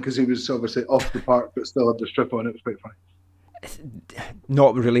on, because he was obviously off the park but still had the strip on. It was quite funny.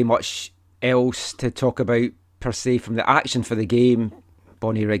 Not really much else to talk about per se from the action for the game.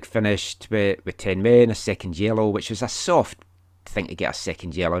 Bonnyrigg finished with 10 men, a second yellow, which was a soft thing to get a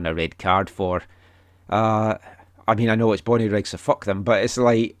second yellow and a red card for. I mean, I know it's Bonnyrigg, so fuck them, but it's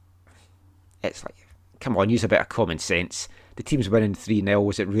like, come on, use a bit of common sense. The team's winning 3-0.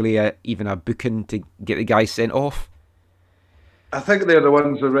 Was it really even a booking to get the guy sent off? I think they're the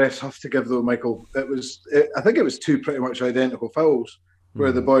ones the refs have to give, though, Michael. I think it was 2 pretty much identical fouls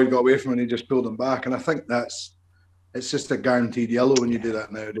where the boy got away from him and he just pulled him back. And I think it's just a guaranteed yellow when you do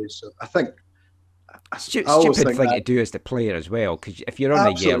that nowadays. So I think... Stupid thing to do as the player as well, because if you're on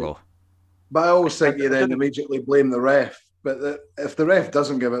a yellow... But I always think you then immediately blame the ref. But if the ref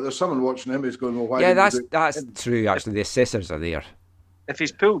doesn't give it, there's someone watching him who's going, well, why? Yeah, didn't you do that's it? true. Actually, the assessors are there. If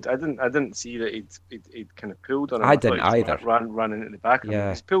he's pulled, I didn't see that he'd kind of pulled on him. I didn't thought he either. Ran into the back of him. Yeah.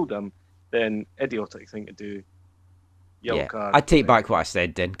 If he's pulled him, then idiotic thing to do. Yellow card. I take back what I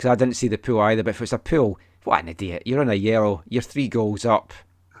said then, because I didn't see the pull either. But if it's a pull, what an idiot! You're on a yellow. You're 3 goals up.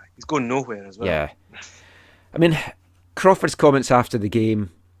 He's going nowhere as well. Yeah. I mean, Crawford's comments after the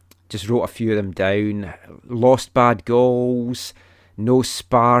game, just wrote a few of them down. Lost bad goals, no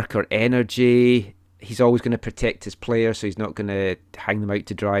spark or energy. He's always going to protect his players, so he's not going to hang them out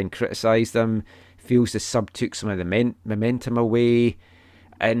to dry and criticise them. Feels the sub took some of the momentum away.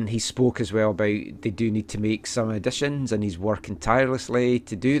 And he spoke as well about they do need to make some additions, and he's working tirelessly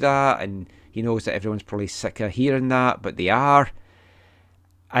to do that. And he knows that everyone's probably sick of hearing that, but they are.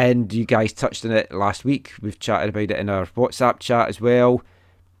 And you guys touched on it last week. We've chatted about it in our WhatsApp chat as well.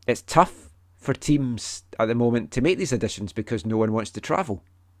 It's tough for teams at the moment to make these additions because no one wants to travel.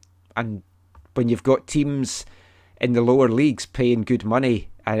 And when you've got teams in the lower leagues paying good money,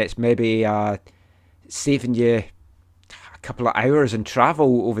 and it's maybe saving you a couple of hours in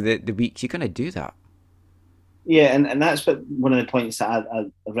travel over the week, you're going to do that. Yeah, and that's what one of the points that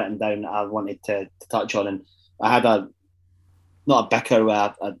I've written down that I wanted to touch on. And I had not a bicker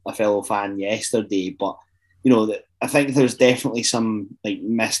with a fellow fan yesterday, but I think there's definitely some like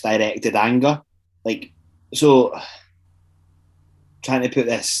misdirected anger. Like, so trying to put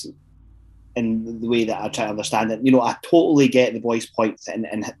this in the way that I try to understand it, I totally get the boys' points and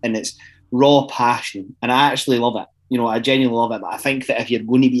it's raw passion, and I actually love it. I genuinely love it. But I think that if you're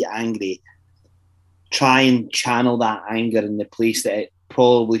going to be angry, try and channel that anger in the place that it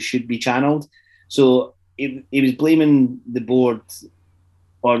probably should be channeled. So he was blaming the board,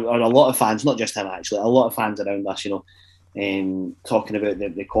 or a lot of fans, not just him actually, a lot of fans around us, talking about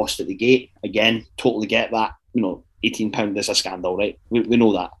the cost at the gate. Again, totally get that. £18 is a scandal, right? We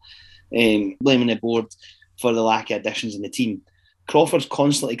know that. Blaming the board for the lack of additions in the team. Crawford's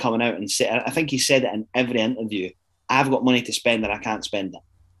constantly coming out and I think he said it in every interview, I've got money to spend and I can't spend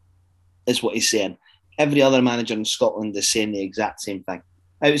it, is what he's saying. Every other manager in Scotland is saying the exact same thing.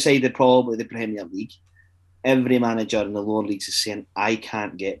 Outside of probably the Premier League, every manager in the lower leagues is saying, I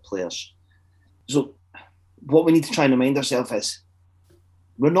can't get players. So what we need to try and remind ourselves is,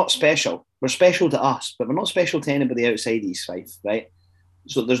 we're not special. We're special to us, but we're not special to anybody outside East Fife, right?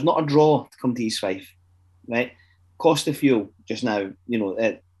 So there's not a draw to come to East Fife, right? Cost of fuel just now,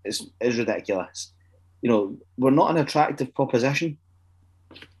 it is ridiculous. We're not an attractive proposition.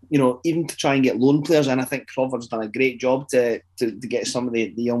 Even to try and get loan players, and I think Crawford's done a great job to get some of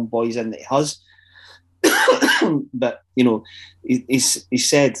the young boys in that he has. But he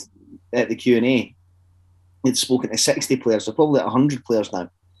said at the Q&A, he'd spoken to 60 players, so probably 100 players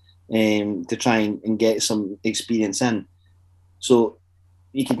now, to try and get some experience in. So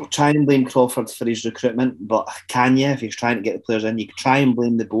you can try and blame Crawford for his recruitment, but can you, if he's trying to get the players in? You can try and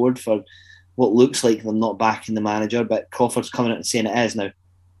blame the board for what looks like them not backing the manager, but Crawford's coming out and saying it is now.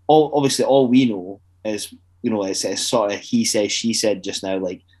 Obviously, all we know is, it's sort of he said, she said just now,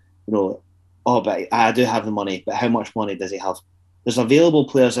 like, but I do have the money, but how much money does he have? There's available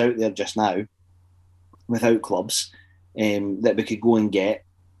players out there just now without clubs that we could go and get.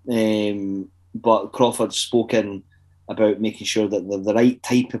 But Crawford's spoken about making sure that they're the right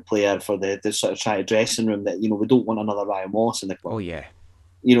type of player for the sort of try dressing room, that, we don't want another Ryan Wallace in the club. Oh, yeah.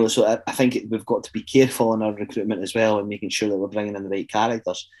 So I think we've got to be careful in our recruitment as well, and making sure that we're bringing in the right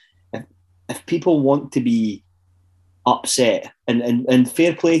characters. If people want to be upset, and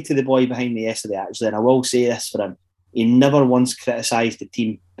fair play to the boy behind me yesterday, actually, and I will say this for him, he never once criticised the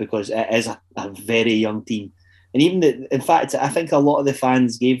team, because it is a very young team. And even in fact, I think a lot of the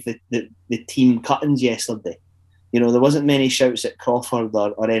fans gave the team cuttings yesterday. There wasn't many shouts at Crawford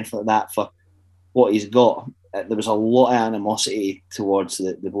or anything like that for what he's got. There was a lot of animosity towards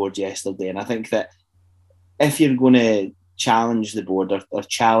the board yesterday, and I think that if you're going to challenge the board or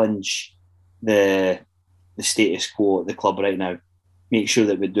challenge the status quo at the club right now, make sure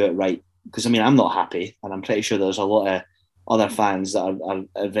that we do it right. Because I'm not happy, and I'm pretty sure there's a lot of other fans that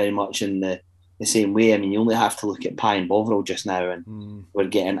are very much in the same way. You only have to look at Pie and Bovril just now, and we're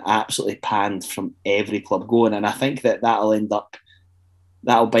getting absolutely panned from every club going. And I think that'll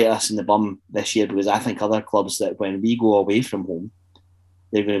bite us in the bum this year, because I think other clubs, that when we go away from home,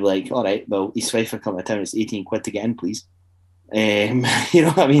 they're going to be like, all right, well, East Fife are coming to town, it's 18 quid to get in, please. You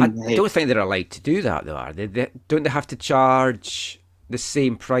know what I mean? I don't think they're allowed to do that, though, are they? Don't they have to charge the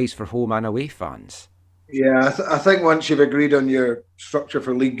same price for home and away fans? Yeah, I think once you've agreed on your structure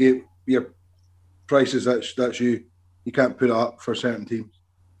for League Gate, your prices, that's you can't put it up for certain teams.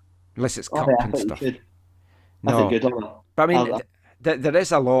 unless it's Oh, cup yeah, I and think you stuff. should. I No, think good on it. but I mean, I'll- there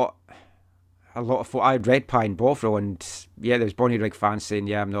is a lot of. I read Pine Bovril, and yeah, there's Bonnyrigg fans saying,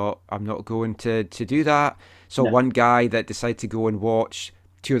 yeah, I'm not going to do that. So No. one guy that decided to go and watch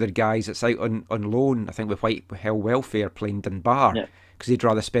two other guys that's out on loan, I think with Whitehill Welfare playing Dunbar, Yeah. because he'd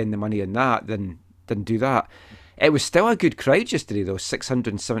rather spend the money on that than do that. It was still a good crowd yesterday, though.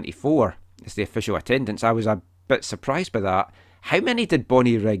 674 is the official attendance. I was a bit surprised by that. How many did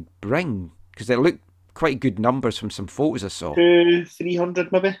Bonnyrigg bring? Because it looked quite good numbers from some photos I saw.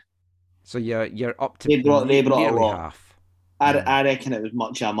 200-300 maybe. So you're up to They brought a nearly lot. half. I reckon it was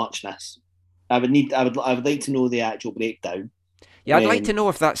much a muchness. I would like to know the actual breakdown. Yeah, I'd like to know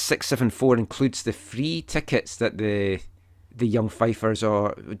if that 674 includes the free tickets that the young fifers,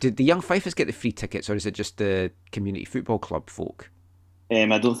 or did the young fifers get the free tickets, or is it just the community football club folk? I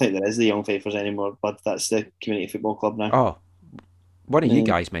don't think there is the Young Fifers anymore, but that's the community football club now. Oh, one of you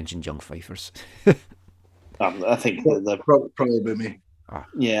guys mentioned young fifers. I think they're Probably by me.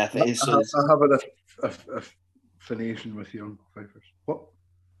 yeah. I think it's, I have a fascination with young fifers. What?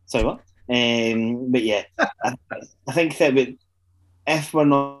 sorry, what? But yeah, I think that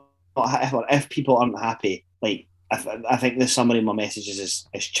if people aren't happy, like I think the summary of my messages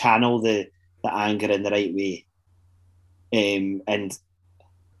is channel the anger in the right way, and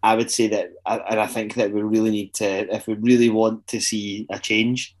I would say that, and I think that we really need to, if we really want to see a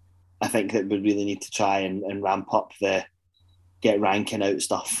change, I think that we really need to try and ramp up get ranking out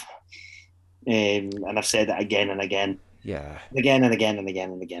stuff. And I've said it again and again. Yeah. Again and again and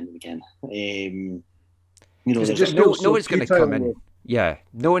again and again and again. You know, It there's just no feels so one's going to futile. come in. Yeah,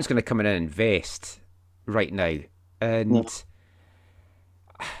 no one's going to come in and invest right now. And No.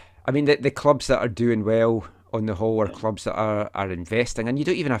 I mean, the clubs that are doing well on the whole are clubs that are investing, and you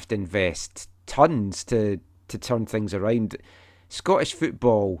don't even have to invest tons to turn things around. Scottish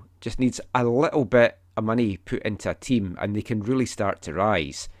football just needs a little bit of money put into a team, and they can really start to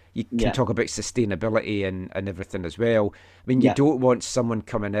rise. You can talk about sustainability and everything as well. I mean, you don't want someone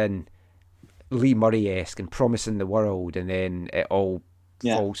coming in Lee Murray-esque and promising the world, and then it all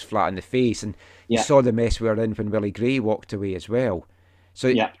falls flat in the face. And you saw the mess we were in when Willie Gray walked away as well.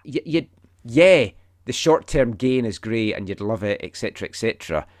 So the short-term gain is great, and you'd love it, etc.,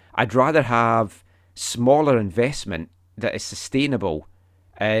 etc. I'd rather have smaller investment that is sustainable,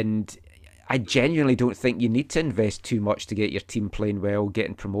 and I genuinely don't think you need to invest too much to get your team playing well,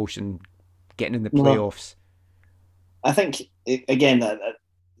 getting promotion, getting in the playoffs. I think again,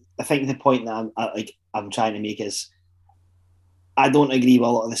 I think the point that I'm trying to make is, I don't agree with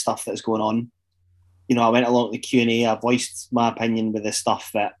a lot of the stuff that's going on. You know, I went along to the Q&A. I voiced my opinion with the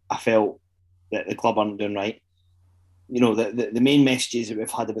stuff that I felt that the club aren't doing right. You know, the main messages that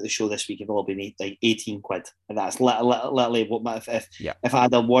we've had about the show this week have all been like 18 quid. And that's literally what if I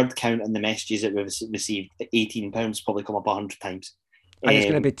had a word count on the messages that we've received, £18 probably come up 100 times. And it's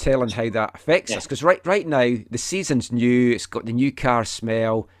going to be telling how that affects us. Because right now, the season's new. It's got the new car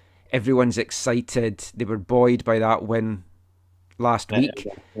smell. Everyone's excited. They were buoyed by that win last week.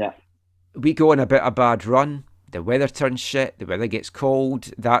 Yeah. We go on a bit of a bad run. The weather turns shit. The weather gets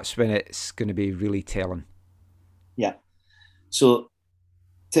cold. That's when it's going to be really telling. Yeah. So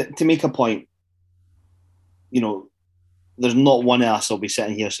to make a point, you know, there's not one of us will be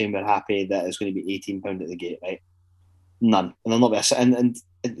sitting here saying we're happy that it's going to be £18 at the gate, right? None. And I'm not. And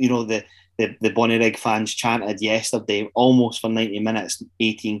you know, the Bonnyrigg fans chanted yesterday almost for 90 minutes,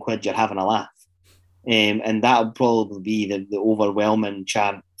 18 quid, you're having a laugh. And that'll probably be the overwhelming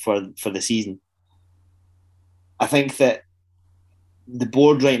chant for the season. I think that the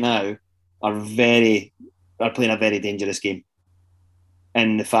board right now are playing a very dangerous game.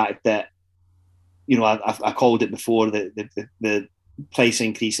 And the fact that, you know, I called it before, the price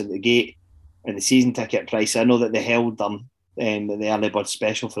increase at the gate and the season ticket price. I know that they held them, the early bird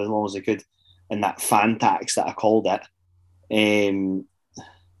special, for as long as they could, and that fan tax that I called it.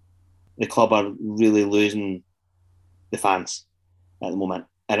 The club are really losing the fans at the moment,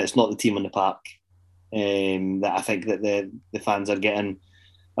 and it's not the team on the park that I think that the fans are getting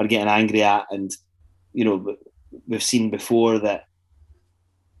angry at. And you know, we've seen before that,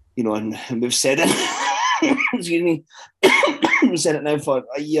 you know, and we've said it. Excuse me, we've said it now for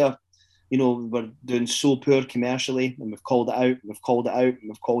a year. You know, we're doing so poor commercially, and we've called it out. We've called it out. And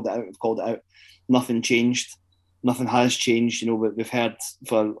we've called it out. We've called it out. Nothing changed. Nothing has changed. You know, we've heard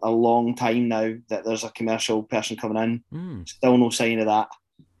for a long time now that there's a commercial person coming in. Still no sign of that.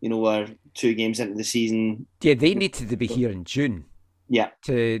 You know, we're 2 games into the season. Yeah, they needed to be here in June. Yeah,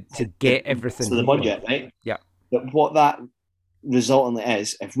 to get everything. So the budget, right? Yeah. But what that resultantly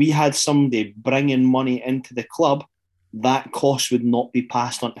is, if we had somebody bringing money into the club that cost would not be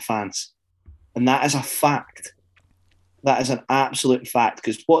passed on to fans. And that is a fact. That is an absolute fact.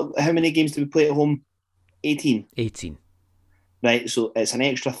 Because how many games do we play at home? 18. 18. Right, so it's an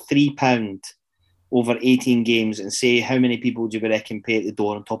extra £3 over 18 games. And say, how many people do you reckon pay at the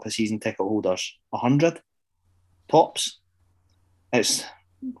door on top of season ticket holders? 100? Tops? It's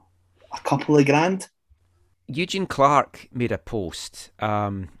a couple of grand. Eugene Clark made a post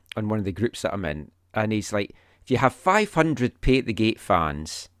on one of the groups that I'm in, and he's like, if you have 500 pay at the gate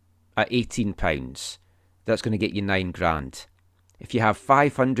fans at £18, that's going to get you £9,000. If you have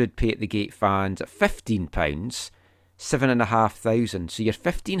 500 pay at the gate fans at £15, £7,500. So you're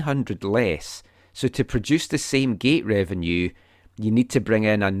 1,500 less. So to produce the same gate revenue, you need to bring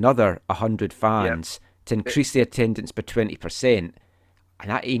in another 100 fans to increase the attendance by 20%, and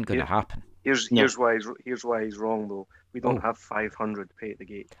that ain't going to happen. Here's why he's wrong though. We don't have 500 pay at the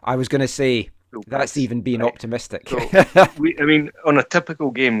gate. I was going to say that's even being optimistic. So on a typical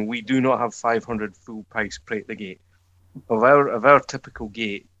game, we do not have 500 full price pay at the gate. Of our typical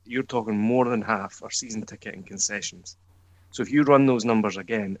gate, you're talking more than half are season ticket and concessions. So if you run those numbers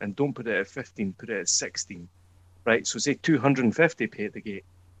again and don't put it at 15, put it at 16, right? So say 250 pay at the gate.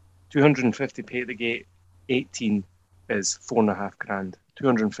 250 pay at the gate, 18 is $4,500.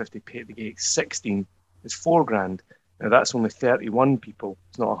 250 pay at the gate, 16 is $4,000. Now that's only 31 people.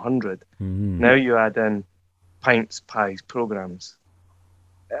 It's not 100. Now you add in pints, pies, programs.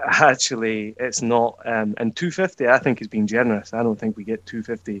 Actually, it's not. And 250, I think, is being generous. I don't think we get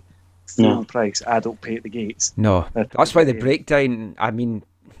 250 full price adult pay at the gates. No, that's why the breakdown. I mean,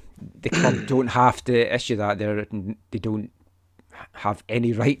 the club don't have to issue that. They don't have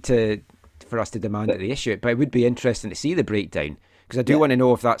any right for us to demand that they issue it. But it would be interesting to see the breakdown, because I do want to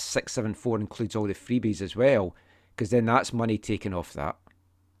know if that 674 includes all the freebies as well, because then that's money taken off that.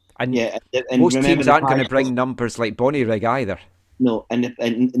 And most teams aren't going to bring numbers like Bonnyrigg either. No, and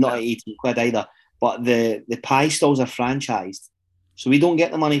not at 18 quid either. But the pie stalls are franchised, so we don't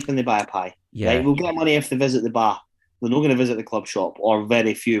get the money when they buy a pie. Yeah. Right? We'll get money if they visit the bar. They're not going to visit the club shop, or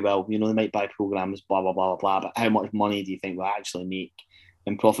very few will. They might buy programs, blah, blah, blah, blah, but how much money do you think we'll actually make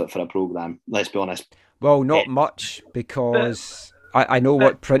and profit for a program? Let's be honest. Well, not much, because I know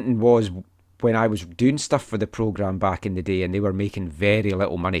what printing was when I was doing stuff for the program back in the day, and they were making very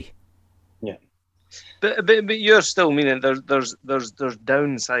little money. Yeah. But you're still meaning there's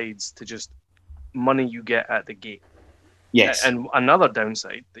downsides to just money you get at the gate. Yes. And another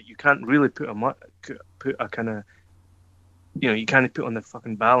downside that you can't really put a kind of, you can't put on the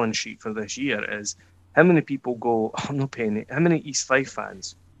fucking balance sheet for this year is how many people go, I'm not paying it. How many East Fife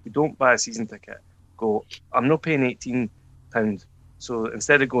fans who don't buy a season ticket go, I'm not paying £18. So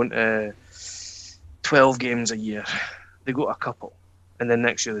instead of going to 12 games a year, they go to a couple, and then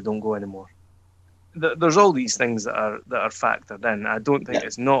next year they don't go anymore. There's all these things that are factored in. I don't think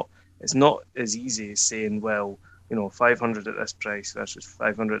it's not as easy as saying, well, 500 at this price versus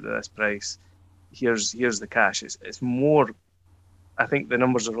 500 at this price. Here's the cash. It's more. I think the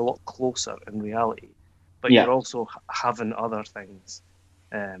numbers are a lot closer in reality, but you're also having other things.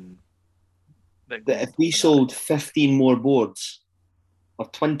 That if we sold 15 more boards or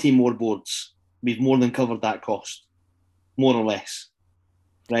 20 more boards, we've more than covered that cost, more or less.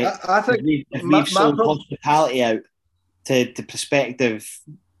 Right? I think if we've sold hospitality out to prospective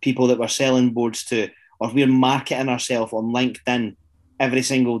people that we're selling boards to, or if we're marketing ourselves on LinkedIn every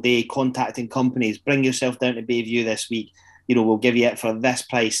single day, contacting companies, bring yourself down to Bayview this week, we'll give you it for this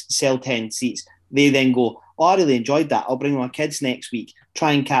price, sell 10 seats. They then go, I really enjoyed that. I'll bring my kids next week,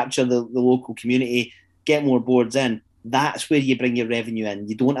 try and capture the local community, get more boards in. That's where you bring your revenue in.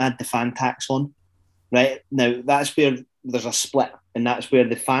 You don't add the fan tax on, right? Now, that's where there's a split, and that's where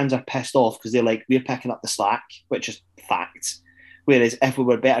the fans are pissed off because they're like, we're picking up the slack, which is facts. Whereas if we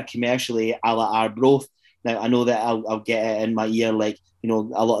were better commercially, a la Arbroath, now I know that I'll get it in my ear, like, a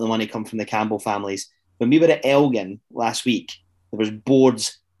lot of the money come from the Campbell families. When we were at Elgin last week, there was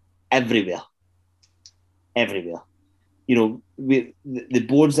boards everywhere. Everywhere. The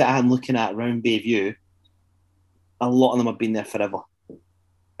boards that I'm looking at around Bayview, a lot of them have been there forever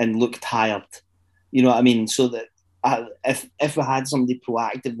and look tired. You know what I mean? So that if we had somebody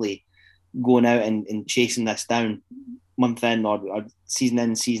proactively going out and chasing this down month in or season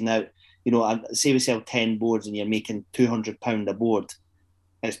in, season out, say we sell 10 boards and you're making £200 a board,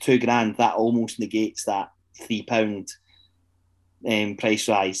 it's £2,000. That almost negates that £3 price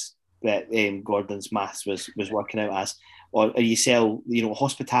rise that Gordon's maths was working out as. Or you sell,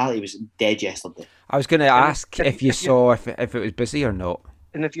 hospitality was dead yesterday. I was going to ask if you saw if it was busy or not.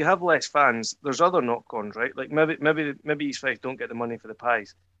 And if you have less fans, there's other knock-ons, right? Like maybe East Fife don't get the money for the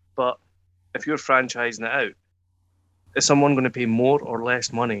pies, but if you're franchising it out, is someone going to pay more or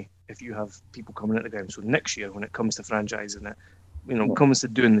less money if you have people coming at the ground? So next year, when it comes to franchising it, comes to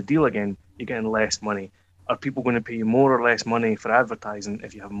doing the deal again, you're getting less money. Are people going to pay you more or less money for advertising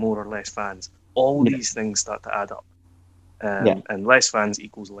if you have more or less fans? All these things start to add up, and less fans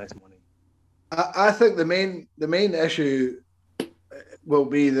equals less money. I think the main issue will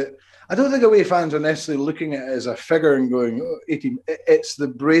be that I don't think away fans are necessarily looking at it as a figure and going, 18. It's the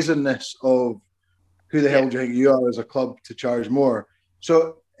brazenness of who the hell do you think you are as a club to charge more.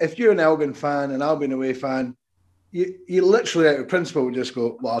 So if you're an Elgin fan, an Albion away fan, you literally out of principle would just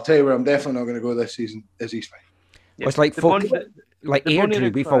go, well, I'll tell you where I'm definitely not going to go this season is East Fife. Yeah. Well, it's like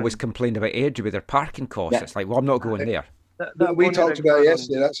Airdrie, we've always complained about Airdrie with their parking costs. Yeah. It's like, well, I'm not going there. We talked about it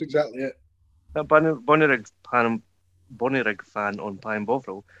yesterday. That's exactly it. That Bonnyrigg fan on Pine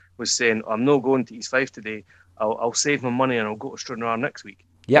Bovril was saying, I'm not going to East Fife today. I'll save my money and I'll go to Stranraer next week.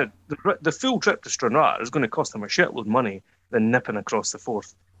 Yeah. The full trip to Stranraer is going to cost them a shitload of money than nipping across the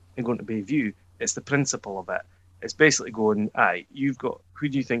Forth and going to Bayview. It's the principle of it. It's basically going, you've got, who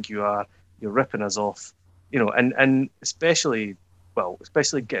do you think you are? You're ripping us off. And especially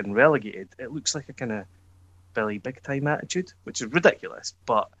getting relegated, it looks like a kind of Billy Big Time attitude, which is ridiculous,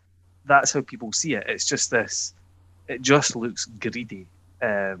 but that's how people see it. It's just this, it just looks greedy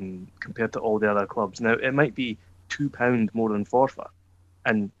compared to all the other clubs. Now, it might be £2 more than Forfar,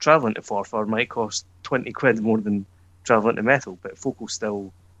 and travelling to Forfar might cost 20 quid more than travelling to Metal, but folk will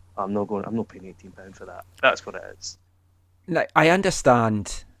still, I'm not paying £18 for that. That's what it is. Now, I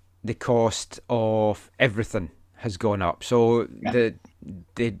understand the cost of everything has gone up. So the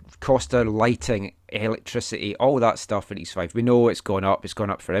cost of lighting, electricity, all that stuff in East Fife, we know it's gone up. It's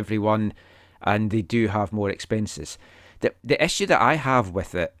gone up for everyone, and they do have more expenses. The issue that I have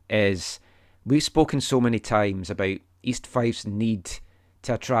with it is we've spoken so many times about East Fife's need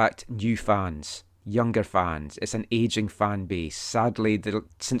to attract new fans, younger fans. It's an ageing fan base. Sadly,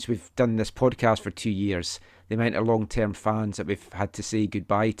 since we've done this podcast for 2 years, the amount of long-term fans that we've had to say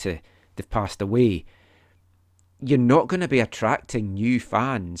goodbye to, they've passed away. You're not going to be attracting new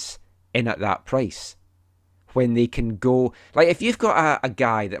fans in at that price when they can go... Like, if you've got a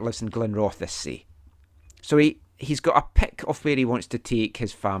guy that lives in Glenrothes, say, so he's got a pick of where he wants to take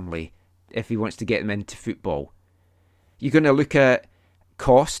his family if he wants to get them into football. You're going to look at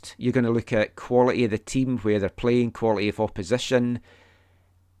cost, you're going to look at quality of the team, where they're playing, quality of opposition,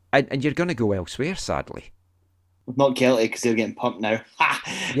 and you're going to go elsewhere, sadly. Not Celtic, because they're getting pumped now.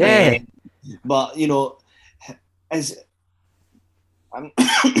 Yeah. But, I'm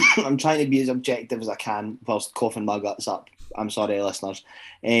I'm trying to be as objective as I can whilst coughing my guts up. I'm sorry, listeners.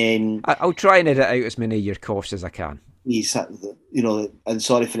 I'll try and edit out as many of your coughs as I can. And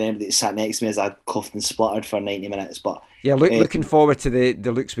sorry for anybody that sat next to me as I coughed and spluttered for 90 minutes. But yeah, looking forward to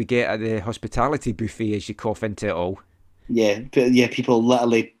the looks we get at the hospitality buffet as you cough into it all. Yeah, people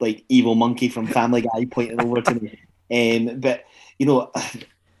literally like evil monkey from Family Guy pointing over to me. But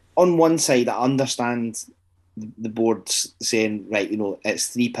on one side, I understand the board saying, right,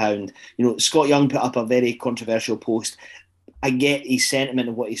 it's £3. Scott Young put up a very controversial post. I get his sentiment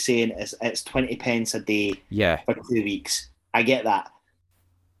of what he's saying is it's 20 pence a day for 2 weeks. I get that.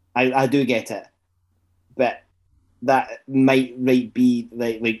 I do get it. But that might be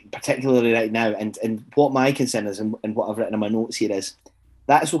like particularly right now. And what my concern is, and what I've written in my notes here is,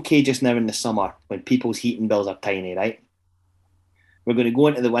 that's okay just now in the summer when people's heating bills are tiny, right? We're going to go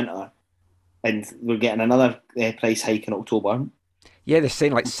into the winter and we're getting another price hike in October. Yeah, they're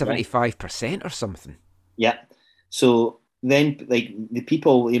saying like 75% or something. Yeah. So then, like, the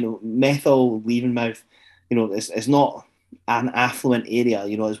people, Methil, Leavenmouth, it's not an affluent area.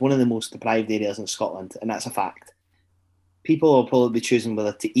 It's one of the most deprived areas in Scotland, and that's a fact. People will probably be choosing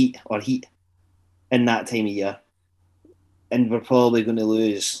whether to eat or heat in that time of year. And we're probably going to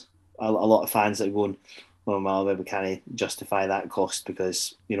lose a lot of fans that are going, well, we can't justify that cost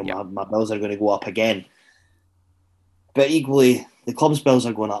because, my bills are going to go up again. But equally, the club's bills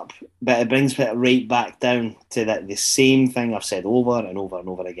are going up. But it brings it right back down to the same thing I've said over and over and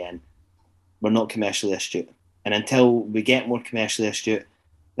over again. We're not commercially astute. And until we get more commercially astute,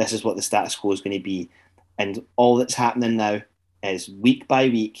 this is what the status quo is going to be. And all that's happening now is week by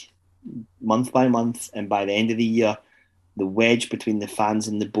week, month by month, and by the end of the year, the wedge between the fans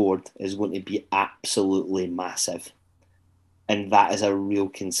and the board is going to be absolutely massive. And that is a real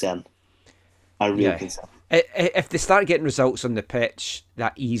concern. Concern. If they start getting results on the pitch,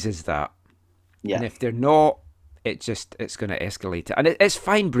 that eases that. Yeah. And if they're not, it's going to escalate it. And it's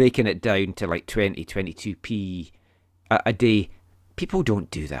fine breaking it down to like 20, 22p a day. People don't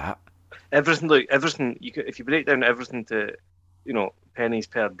do that. Everything. If you break down everything to, pennies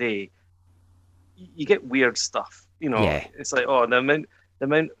per day, you get weird stuff. Yeah. It's like, the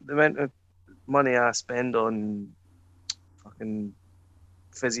amount of money I spend on fucking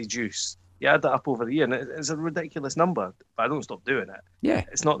fizzy juice. You add that up over the year, and it's a ridiculous number. But I don't stop doing it. Yeah.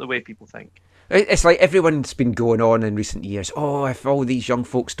 It's not the way people think. It's like everyone's been going on in recent years. Oh, if all these young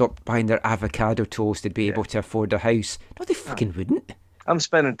folks stopped buying their avocado toast, they'd be able to afford a house. No, they fucking wouldn't. I'm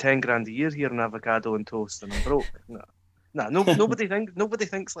spending 10 grand a year here on avocado and toast, and I'm broke. Nobody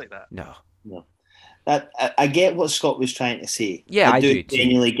thinks like that. No. I get what Scott was trying to say. Yeah, I do too.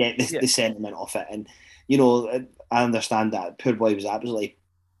 Genuinely get the sentiment of it, and I understand that poor boy was absolutely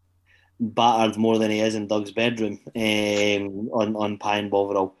battered more than he is in Doug's bedroom on Pie and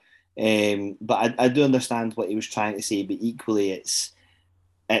Bovril. But I do understand what he was trying to say, but equally it's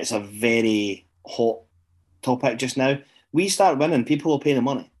a very hot topic just now. We start winning, people will pay the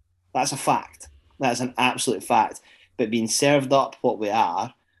money. That's a fact. That's an absolute fact. But being served up what we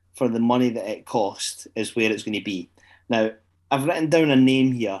are for the money that it costs is where it's going to be. Now, I've written down a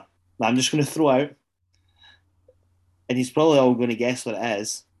name here that I'm just going to throw out, and he's probably all going to guess what it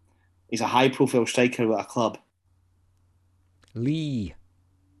is. He's a high-profile striker with a club. Lee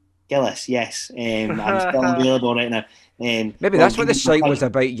Gillis, yes. I'm still available right now. Maybe that's what the site was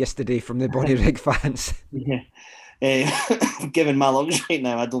about yesterday from the Bonnyrigg fans. Yeah. Given my lungs right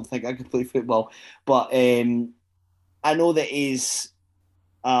now, I don't think I could play football. But I know that he's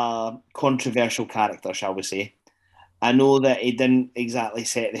a controversial character, shall we say. I know that he didn't exactly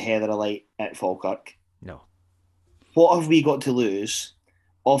set the heather alight at Falkirk. No. What have we got to lose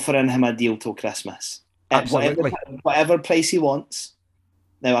offering him a deal till Christmas? At Absolutely. whatever price he wants.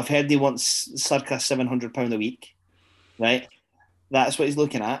 Now, I've heard he wants circa £700 a week, right? That's what he's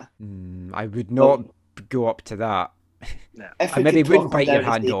looking at. I would not go up to that. If I maybe wouldn't bite your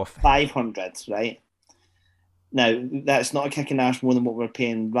hand off. 500, right? Now, that's not a kick in the arse more than what we're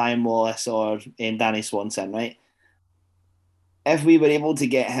paying Ryan Wallace or Danny Swanson, right? If we were able to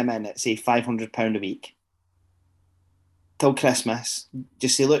get him in at, say, £500 a week till Christmas,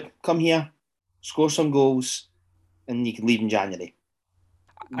 just say, look, come here, score some goals, and you can leave in January.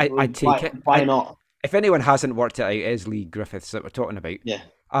 I take it. Why not? If anyone hasn't worked it out, it is Lee Griffiths that we're talking about. Yeah.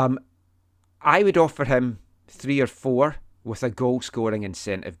 I would offer him 3 or 4 with a goal scoring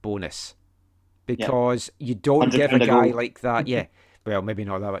incentive bonus, because you don't give a guy like that. Yeah, well, maybe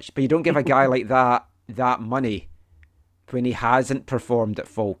not that much, but you don't give a guy like that money when he hasn't performed at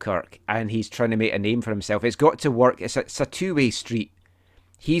Falkirk and he's trying to make a name for himself. It's got to work. It's a two-way street.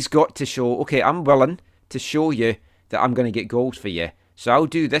 He's got to show, okay, I'm willing to show you that I'm going to get goals for you, so I'll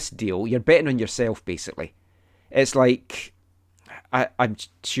do this deal. You're betting on yourself, basically. It's like, I'm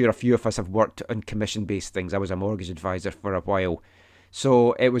sure a few of us have worked on commission-based things. I was a mortgage advisor for a while,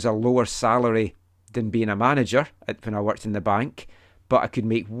 so it was a lower salary than being a manager when I worked in the bank, but I could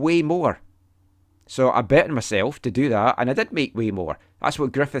make way more. So I bet on myself to do that, and I did make way more. That's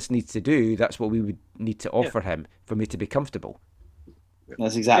what Griffiths needs to do. That's what we would need to offer him for me to be comfortable.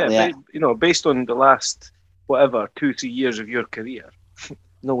 That's exactly it. Based on the last, 2-3 years of your career,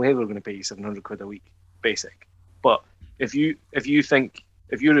 no way we're going to pay you £700 a week, basic. But if you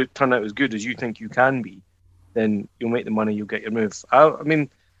turn out as good as you think you can be, then you'll make the money, you'll get your move. I mean,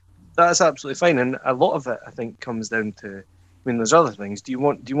 that's absolutely fine, and a lot of it, I think, comes down to, there's other things. Do you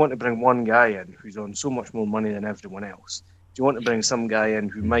want to bring one guy in who's on so much more money than everyone else? Do you want to bring some guy in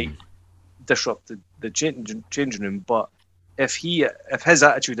who might disrupt the changing room, but if his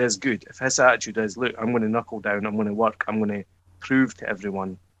attitude is good, if his attitude is, look, I'm going to knuckle down, I'm going to work, I'm going to prove to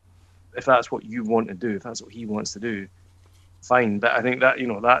everyone, if that's what you want to do, if that's what he wants to do, fine. But I think that,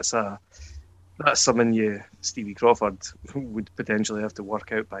 that's something Stevie Crawford would potentially have to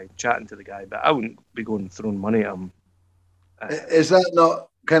work out by chatting to the guy. But I wouldn't be going throwing money at him. Is that not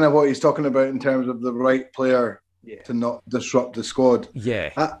kind of what he's talking about in terms of the right player to not disrupt the squad?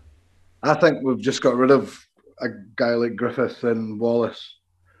 Yeah. I think we've just got rid of a guy like Griffith and Wallace,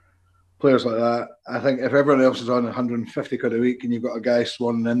 players like that. I think if everyone else is on £150 a week and you've got a guy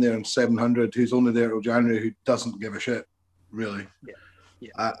swanning in there on 700 who's only there till January, who doesn't give a shit, really.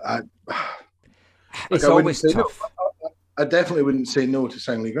 It's always tough. I definitely wouldn't say no to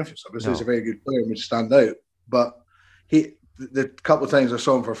signing Lee Griffiths. Obviously, he's a very good player and would stand out. But the couple of times I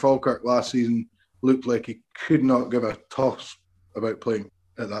saw him for Falkirk last season looked like he could not give a toss about playing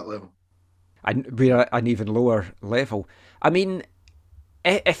at that level. And we're at an even lower level. I mean,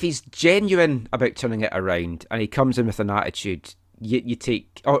 if he's genuine about turning it around and he comes in with an attitude, you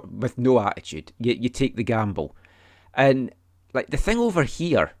take, or with no attitude, you take the gamble. And like the thing over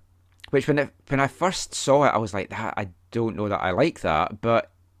here, which when I first saw it, I was like, I don't know that I like that,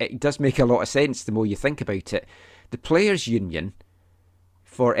 but it does make a lot of sense the more you think about it. The Players' Union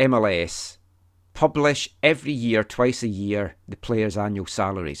for MLS publish every year, twice a year, the players' annual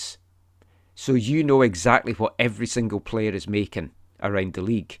salaries. So you know exactly what every single player is making around the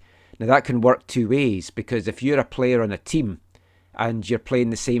league. Now that can work two ways, because if you're a player on a team and you're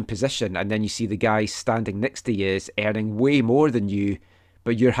playing the same position and then you see the guy standing next to you is earning way more than you,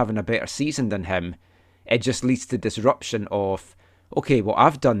 but you're having a better season than him, it just leads to disruption of, okay, well,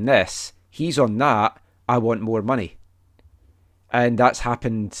 I've done this, he's on that, I want more money. And that's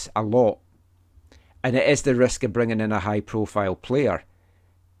happened a lot. And it is the risk of bringing in a high-profile player.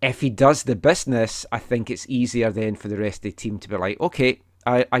 If he does the business, I think it's easier then for the rest of the team to be like, okay,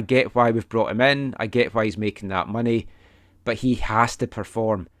 I get why we've brought him in, I get why he's making that money, but he has to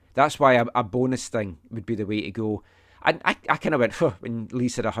perform. That's why a bonus thing would be the way to go. And I kind of went, when Lee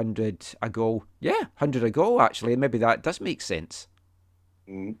said 100 a goal. Yeah, 100 a goal, actually. And maybe that does make sense.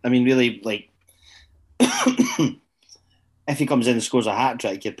 I mean, really, like, if he comes in and scores a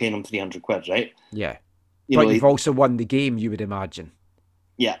hat-trick, you're paying him 300 quid, right? Yeah. But you've also won the game, you would imagine.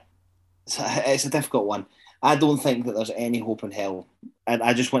 Yeah. It's a difficult one. I don't think that there's any hope in hell. And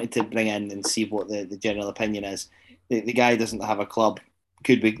I just wanted to bring in and see what the general opinion is. The guy doesn't have a club.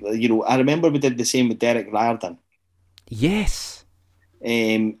 Could be, I remember we did the same with Derek Riordan. Yes.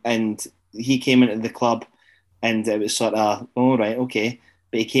 And he came into the club and it was sort of, oh, right, okay.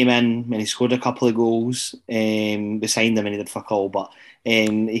 But he came in and he scored a couple of goals. We signed him and he did fuck all, but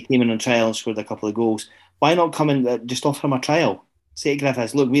he came in on trial and scored a couple of goals. Why not come and just offer him a trial? Say to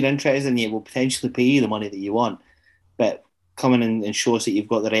Griffiths, look, we're interested in you. We'll potentially pay you the money that you want. But come in and show us that you've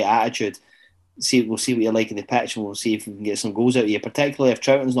got the right attitude. We'll see what you like in the pitch and we'll see if we can get some goals out of you, particularly if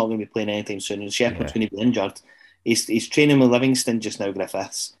Troughton's not going to be playing anytime soon and Shepherd's going to be injured. He's training with Livingston just now,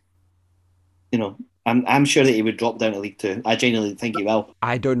 Griffiths. I'm sure that he would drop down to League Two. I genuinely think he will.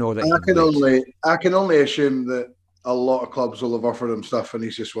 I don't know that. I can only assume that a lot of clubs will have offered him stuff and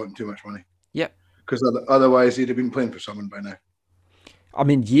he's just wanting too much money. Yep. Because otherwise he'd have been playing for someone by now. I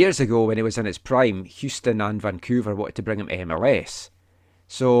mean, years ago when he was in his prime, Houston and Vancouver wanted to bring him to MLS.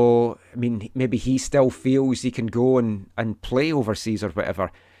 So, I mean, maybe he still feels he can go and play overseas or whatever.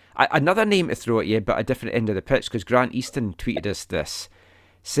 Another name to throw at you, but a different end of the pitch, because Grant Easton tweeted us this,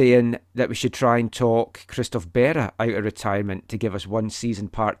 saying that we should try and talk Christophe Berra out of retirement to give us 1 season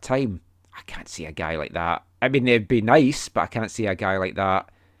part-time. I can't see a guy like that. I mean, it'd be nice, but I can't see a guy like that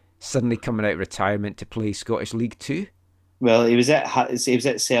suddenly coming out of retirement to play Scottish League 2. Well, he was at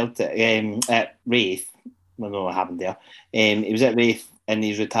Celtic, at Wraith. I don't know what happened there. He was at Wraith and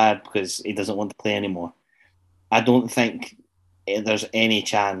he's retired because he doesn't want to play anymore. I don't think there's any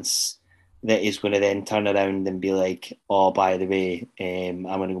chance that he's going to then turn around and be like, oh, by the way, I'm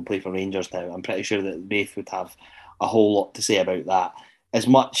going to go play for Rangers now. I'm pretty sure that Wraith would have a whole lot to say about that. As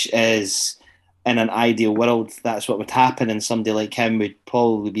much as in an ideal world, that's what would happen and somebody like him would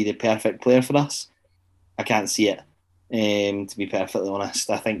probably be the perfect player for us, I can't see it, to be perfectly honest.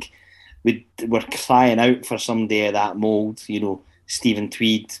 I think we're crying out for somebody of that mould, Stephen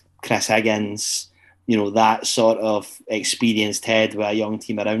Tweed, Chris Higgins, that sort of experienced head with a young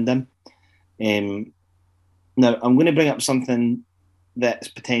team around him. Now, I'm going to bring up something that's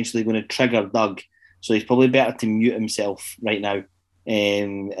potentially going to trigger Doug, so he's probably better to mute himself right now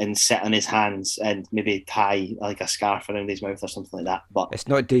and sit on his hands and maybe tie like a scarf around his mouth or something like that. But it's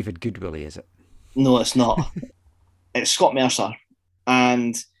not David Goodwillie, is it? No, it's not. It's Scott Mercer,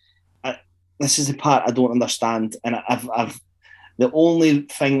 and this is the part I don't understand. And I've the only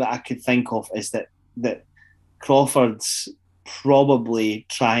thing that I could think of is that Crawford's probably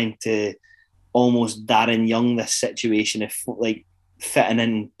trying to almost Darren Young this situation, if like fitting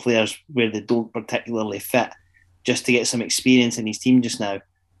in players where they don't particularly fit, just to get some experience in his team just now.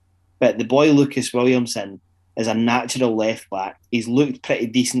 But the boy Lucas Williamson is a natural left back. He's looked pretty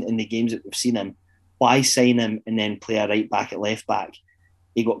decent in the games that we've seen him. Why sign him and then play a right back at left back?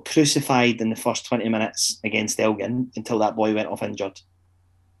 He got crucified in the first 20 minutes against Elgin until that boy went off injured.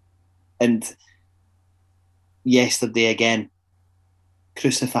 And yesterday again,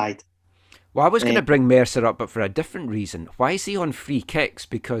 crucified. Well, I was going to bring Mercer up, but for a different reason. Why is he on free kicks?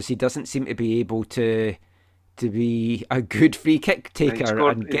 Because he doesn't seem to be able to be a good free kick taker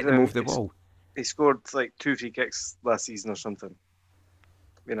and get them over the wall. He scored like 2 free kicks last season or something.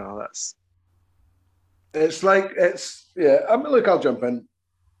 That's... It's like, look, I'll jump in.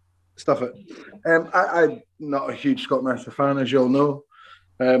 Stuff it. I'm not a huge Scott Mercer fan, as you all know.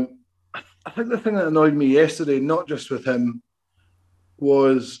 I think the thing that annoyed me yesterday, not just with him,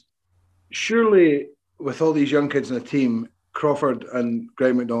 was surely with all these young kids in the team, Crawford and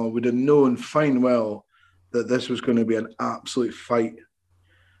Greg McDonald would have known fine well that this was going to be an absolute fight.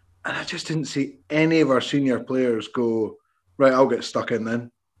 And I just didn't see any of our senior players go, right, I'll get stuck in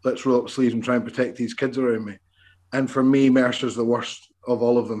then. let's roll up sleeves and try and protect these kids around me. And for me, Mercer's the worst of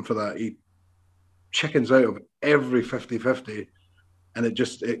all of them for that. He chickens out of every 50-50, and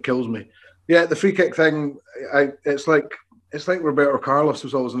it kills me. Yeah, the free kick thing, it's like Roberto Carlos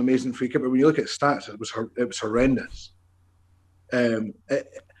was always an amazing free kick, but when you look at stats, it was horrendous.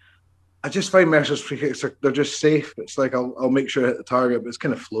 I just find Mercer's free kicks, they're just safe. It's like I'll make sure I hit the target, but it's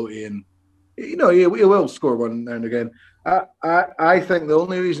kind of floaty, and he will score one now and again. I think the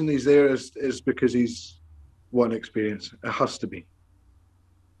only reason he's there is because he's won experience. It has to be.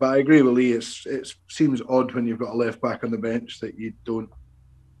 But I agree with Lee. It seems odd when you've got a left back on the bench that you don't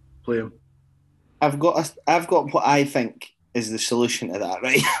play him. I've got what I think is the solution to that,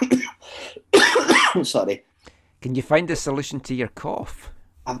 right? Sorry. Can you find the solution to your cough?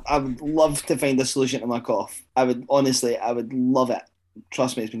 I would love to find a solution to my cough. I would love it.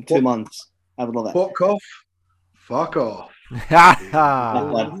 Trust me, it's been 2 months. I would love it. What cough? Fuck off.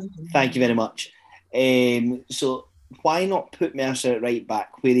 Thank you very much. So why not put Mercer at right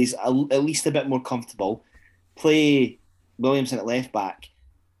back where he's at least a bit more comfortable, play Williamson at left back,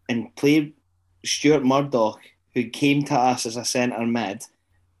 and play Stuart Murdoch, who came to us as a centre mid,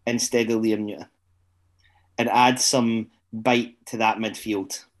 instead of Liam Newton, and add some bite to that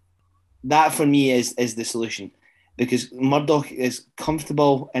midfield. That for me is the solution, because Murdoch is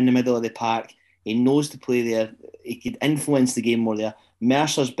comfortable in the middle of the park. He knows to play there. He could influence the game more there.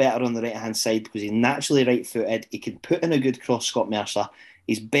 Mercer's better on the right-hand side because he's naturally right-footed. He can put in a good cross, Scott Mercer.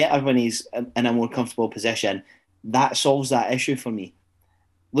 He's better when he's in a more comfortable position. That solves that issue for me.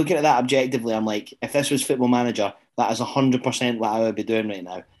 Looking at that objectively, I'm like, if this was Football Manager, that is 100% what I would be doing right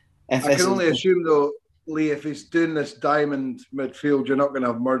now. I can only assume, though, Lee, if he's doing this diamond midfield, you're not going to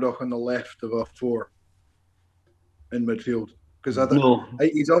have Murdoch on the left of a 4 in midfield. Because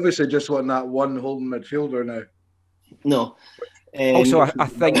he's obviously just wanting that one holding midfielder now. No. Also, I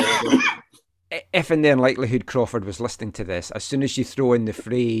think if in the unlikelihood Crawford was listening to this, as soon as you throw in the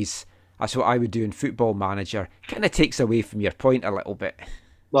phrase, that's what I would do in Football Manager, kind of takes away from your point a little bit.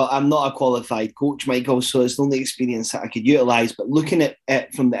 Well, I'm not a qualified coach, Michael, so it's the only experience that I could utilise. But looking at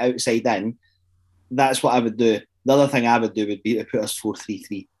it from the outside in, that's what I would do. The other thing I would do would be to put us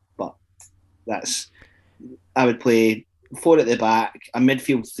 4-3-3. But I would play 4 at the back, a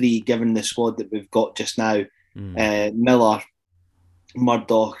midfield 3, given the squad that we've got just now. Miller,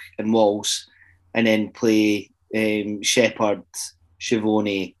 Murdoch and Walls, and then play Shepherd,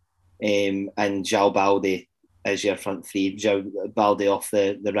 Schiavone, and João Balde as your front 3. João Balde off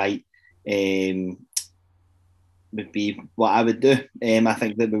the right would be what I would do. I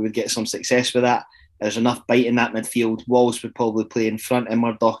think that we would get some success with that. There's enough bite in that midfield. Walls would probably play in front of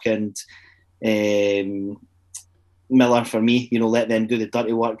Murdoch and Miller for me. Let them do the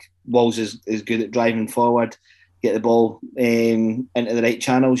dirty work. Walls is good at driving forward, get the ball into the right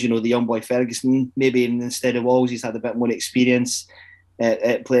channels. The young boy Ferguson, maybe instead of Walls, he's had a bit more experience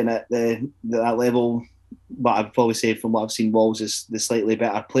at playing at that level. But I'd probably say from what I've seen, Walls is the slightly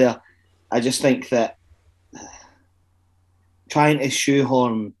better player. I just think that trying to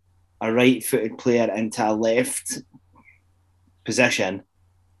shoehorn a right-footed player into a left position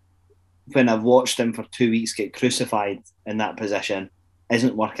when I've watched him for 2 weeks get crucified in that position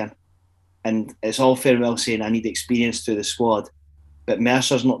isn't working. And it's all fair and well saying I need experience through the squad, but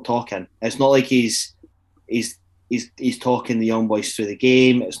Mercer's not talking. It's not like he's talking the young boys through the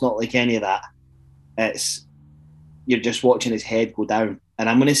game. It's not like any of that. You're just watching his head go down. And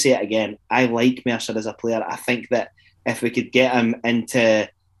I'm going to say it again. I like Mercer as a player. I think that if we could get him into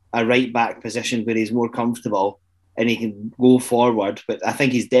a right back position where he's more comfortable and he can go forward, but I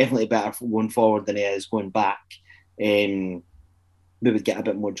think he's definitely better going forward than he is going back. We would get a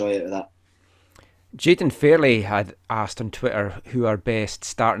bit more joy out of that. Jayden Fairley had asked on Twitter who our best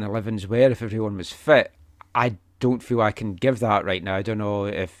starting 11s were if everyone was fit. I don't feel I can give that right now. I don't know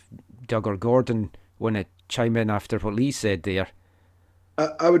if Doug or Gordon want to chime in after what Lee said there.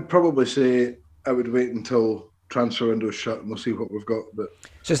 I would probably say I would wait until transfer window's shut and we'll see what we've got. But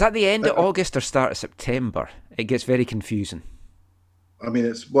so is that the end of August or start of September? It gets very confusing. I mean,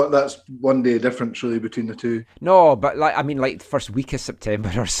 that's 1 day difference really between the two. No, but like first week of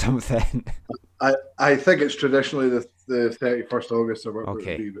September or something. I think it's traditionally the 31st of August or whatever it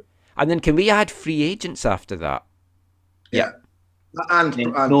would be. But... And then can we add free agents after that? Yeah. And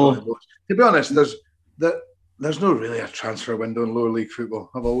no. To be honest, there's no really a transfer window in lower league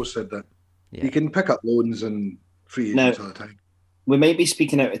football. I've always said that. Yeah. You can pick up loans and free agents all the time. We might be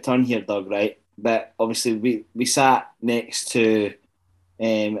speaking out of turn here, Doug, right? But obviously we sat next to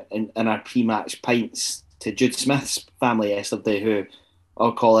in our pre-match pints to Jude Smith's family yesterday, who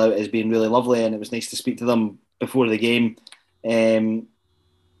I'll call out as being really lovely, and it was nice to speak to them before the game.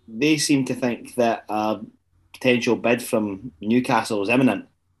 they seem to think that a potential bid from Newcastle is imminent,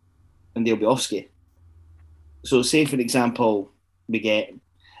 and they'll be off ski. So, say for example, we get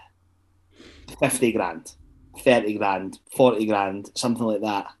 50 grand, 30 grand, 40 grand, something like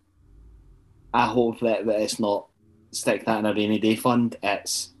that. I hope that it's not stick that in a rainy day fund.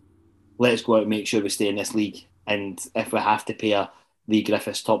 It's let's go out and make sure we stay in this league. And if we have to pay a Lee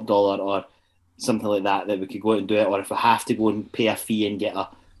Griffiths top dollar or something like that, that we could go out and do it. Or if we have to go and pay a fee and get a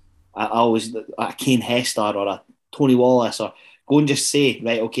Kane Hester or a Tony Wallace, or go and just say,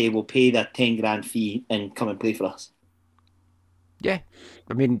 right, okay, we'll pay the 10 grand fee and come and play for us. Yeah.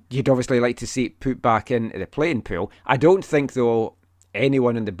 I mean, you'd obviously like to see it put back into the playing pool. I don't think, though,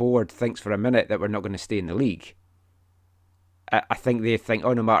 anyone on the board thinks for a minute that we're not going to stay in the league. I think they think,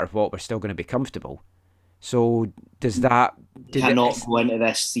 oh, no matter what, we're still going to be comfortable. So does that... You cannot go into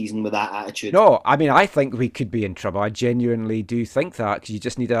this season with that attitude. No, I mean, I think we could be in trouble. I genuinely do think that, because you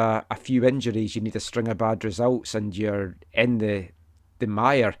just need a few injuries, you need a string of bad results, and you're in the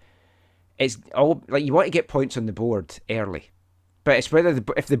mire. It's all like you want to get points on the board early. But it's whether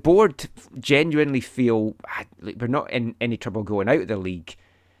if the board genuinely feel we're not in any trouble going out of the league,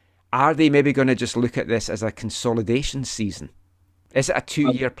 are they maybe going to just look at this as a consolidation season? Is it a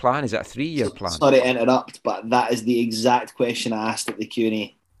 2-year plan? Is it a 3-year plan? Sorry to interrupt, but that is the exact question I asked at the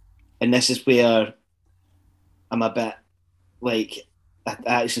Q&A. And this is where I'm a bit like, I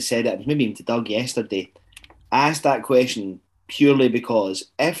actually said it maybe even to Doug yesterday. I asked that question purely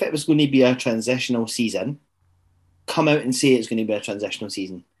because if it was going to be a transitional season, come out and say it's going to be a transitional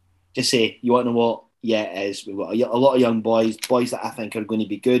season. Just say, you want to know what? Yeah, it is. We've got a lot of young boys that I think are going to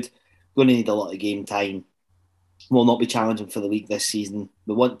be good, going to need a lot of game time. Will not be challenging for the league this season.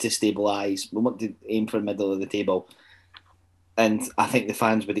 We want to stabilise. We want to aim for the middle of the table. And I think the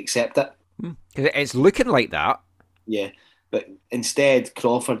fans would accept it. Because it's looking like that. Yeah. But instead,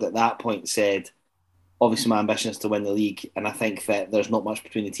 Crawford at that point said, obviously my ambition is to win the league, and I think that there's not much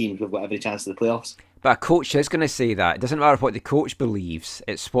between the teams. We've got every chance of the playoffs. But a coach is going to say that. It doesn't matter what the coach believes.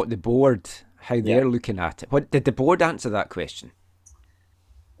 It's what the board, how they're looking at it. What did the board answer that question?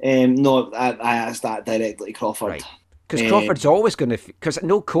 No, I asked that directly to Crawford. Right. Because Crawford's always going to... Because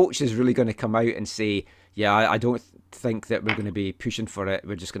no coach is really going to come out and say, yeah, I don't think that we're going to be pushing for it.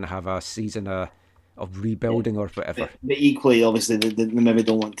 We're just going to have a season of rebuilding or whatever. But equally, obviously, they maybe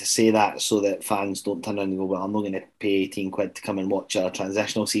don't want to say that so that fans don't turn around and go, well, I'm not going to pay 18 quid to come and watch a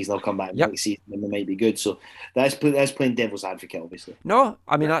transitional season. I'll come back next season and they might be good. So that's playing devil's advocate, obviously. No,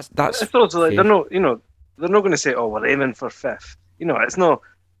 I mean, that's it's also like, they're not going to say, oh, we're aiming for 5th. It's not...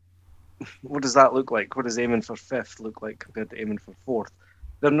 What does that look like? What does aiming for 5th look like compared to aiming for 4th?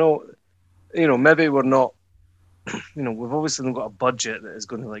 They're not, maybe we're not, we've obviously not got a budget that is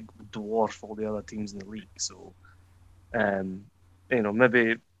going to like dwarf all the other teams in the league. So,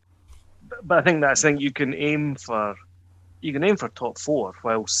 maybe, but I think that's the thing. You can aim for top 4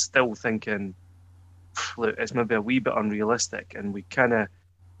 while still thinking, look, it's maybe a wee bit unrealistic, and we kind of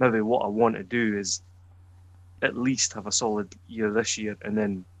maybe what I want to do is at least have a solid year this year, and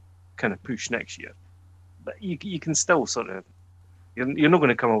then kind of push next year. But you can still sort of, you're not going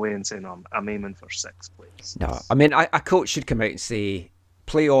to come away and say, no, I'm aiming for 6th place. No, I mean, a coach should come out and say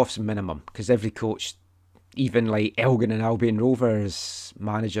playoffs minimum, because every coach, even like Elgin and Albion Rovers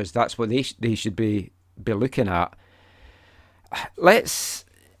managers, that's what they should be looking at. Let's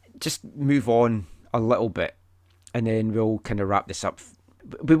just move on a little bit, and then we'll kind of wrap this up.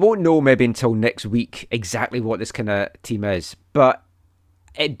 We won't know maybe until next week exactly what this kind of team is, but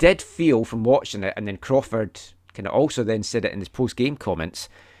it did feel from watching it, and then Crawford kind of also then said it in his post-game comments,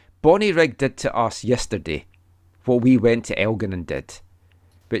 Bonnyrigg did to us yesterday what we went to Elgin and did,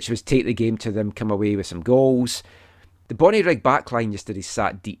 which was take the game to them, come away with some goals. The Bonnyrigg backline yesterday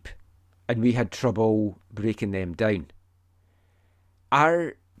sat deep, and we had trouble breaking them down.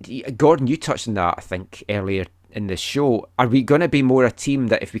 Gordon, you touched on that, I think, earlier in the show. Are we going to be more a team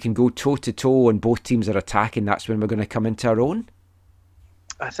that if we can go toe-to-toe and both teams are attacking, that's when we're going to come into our own?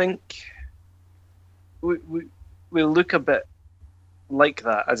 I think we look a bit like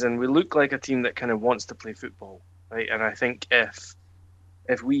that, as in we look like a team that kind of wants to play football, right? And I think if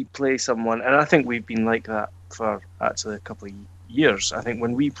we play someone, and I think we've been like that for actually a couple of years. I think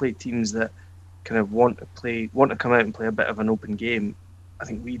when we play teams that kind of want to come out and play a bit of an open game, I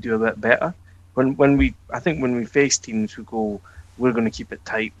think we do a bit better. When we face teams who go, we're going to keep it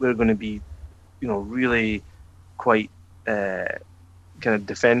tight, we're going to be, really quite kind of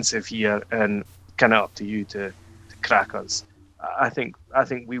defensive here, and kind of up to you to crack us. I think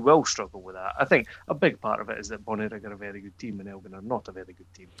we will struggle with that. I think a big part of it is that Bonnyrigg are a very good team and Elgin are not a very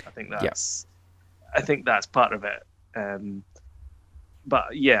good team. I think that's part of it.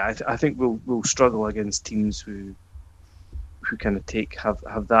 But yeah, I think we'll struggle against teams who kind of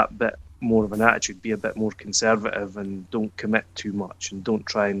have that bit more of an attitude, be a bit more conservative, and don't commit too much, and don't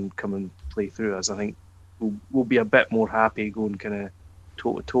try and come and play through us. I think we'll be a bit more happy going kind of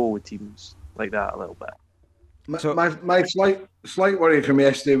toe to toe with teams like that a little bit. My slight worry from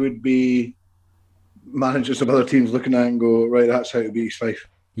yesterday would be managers of other teams looking at it and go, right, that's how to be East Fife.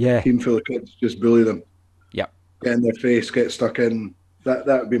 Yeah. Team full of kids, just bully them. Yep. Get in their face, get stuck in. That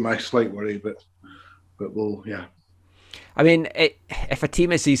would be my slight worry, but we'll, yeah. I mean, if a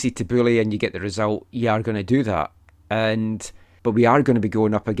team is easy to bully and you get the result, you are going to do that. But we are going to be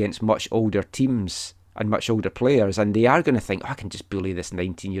going up against much older teams and much older players, and they are going to think, I can just bully this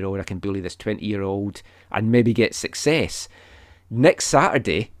 19-year-old, I can bully this 20-year-old, and maybe get success. Next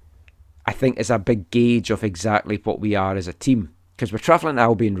Saturday, I think, is a big gauge of exactly what we are as a team, because we're travelling to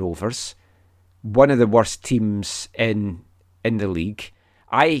Albion Rovers, one of the worst teams in the league.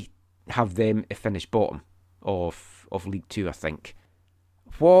 I have them to finish bottom of League Two, I think.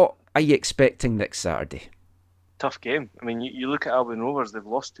 What are you expecting next Saturday? Tough game. I mean, you look at Albion Rovers, they've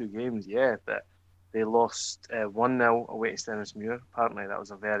lost 2 games, yeah, but they lost 1-0 away to Stenhousemuir. Apparently that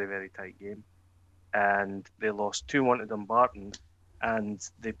was a very, very tight game. And they lost 2-1 to Dumbarton, and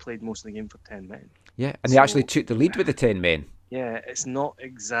they played most of the game for 10 men. Yeah, and they actually took the lead with the 10 men. Yeah, it's not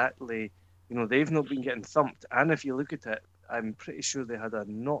exactly, they've not been getting thumped. And if you look at it, I'm pretty sure they had a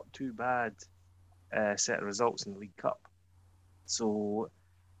not too bad set of results in the League Cup. So,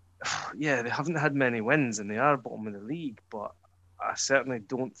 yeah, they haven't had many wins, and they are bottom of the league, but I certainly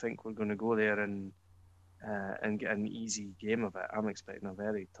don't think we're going to go there and get an easy game of it. I'm expecting a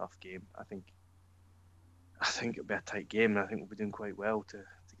very tough game. I think it'll be a tight game, and I think we'll be doing quite well to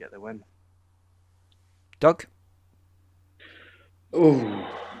get the win. Doug?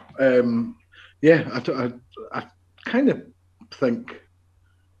 Yeah, I kind of think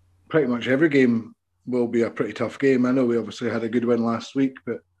pretty much every game will be a pretty tough game. I know we obviously had a good win last week,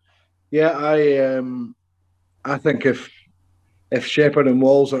 but yeah, I think if Shepherd and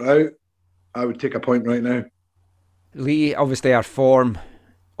Walls are out, I would take a point right now. Lee, obviously our form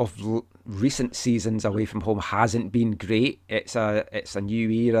of recent seasons away from home hasn't been great. It's a new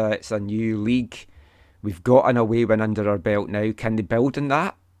era, it's a new league. We've got an away win under our belt now. Can they build on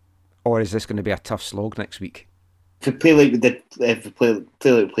that? Or is this going to be a tough slog next week? If we play like we did, if we play like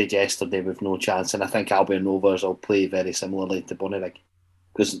we played yesterday, we've no chance. And I think Albion Rovers will play very similarly to Bonnyrigg,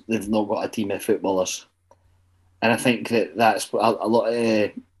 because they've not got a team of footballers. And I think that's what a lot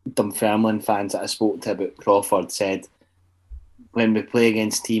of Dunfermline fans that I spoke to about Crawford said, when we play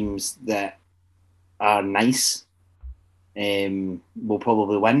against teams that are nice, we'll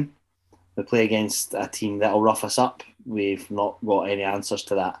probably win. We play against a team that will rough us up, we've not got any answers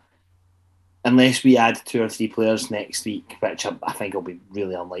to that. Unless we add 2 or 3 players next week, which I think will be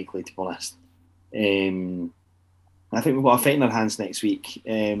really unlikely, to be honest. I think we've got a fight in our hands next week.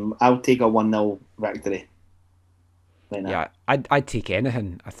 I'll take a 1-0 victory. Right now. Yeah, I'd take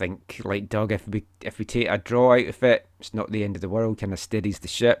anything. I think, like Doug, if we take a draw out of it, it's not the end of the world. Kind of steadies the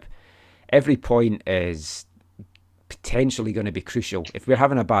ship. Every point is potentially going to be crucial. If we're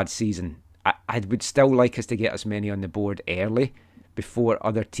having a bad season, I would still like us to get as many on the board early before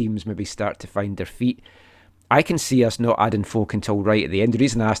other teams maybe start to find their feet. I can see us not adding folk until right at the end. The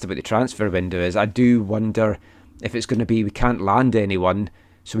reason I asked about the transfer window is I do wonder if it's going to be we can't land anyone,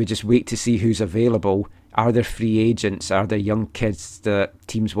 so we just wait to see who's available. Are there free agents? Are there young kids that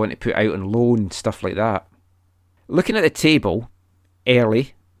teams want to put out on loan? Stuff like that. Looking at the table,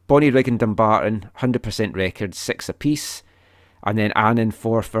 early, Bonnyrigg and Dumbarton, 100% records, 6 apiece. And then Annan,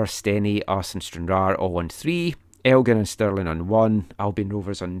 Forfar, Steny, us and Stranraer all on 3. Elgin and Stirling on 1. Albion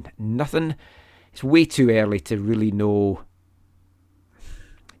Rovers on nothing. It's way too early to really know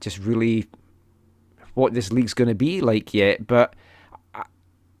just really what this league's going to be like yet. But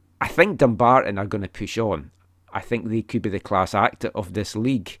I think Dumbarton are going to push on. I think they could be the class act of this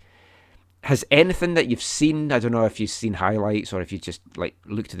league. Has anything that you've seen, I don't know if you've seen highlights or if you just like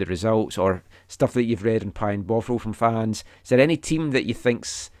looked at the results or stuff that you've read in Pie and Bovril from fans, is there any team that you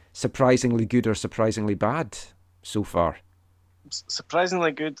think's surprisingly good or surprisingly bad so far?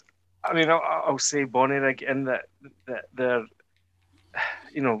 Surprisingly good. I mean, I'll say Bonnyrigg in that they're,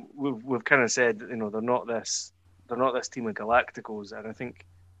 we've kind of said, they're not this team of Galacticos, and I think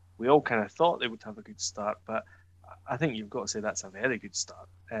we all kind of thought they would have a good start, but I think you've got to say that's a very good start.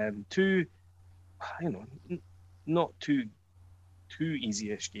 2, not too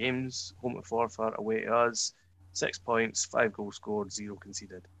easy-ish games. Home at Forfar, away to us. 6 points, 5 goals scored, 0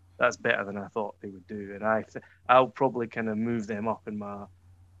 conceded. That's better than I thought they would do, and I'll probably kind of move them up in my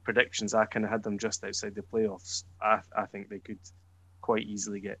predictions. I kind of had them just outside the playoffs. I think they could quite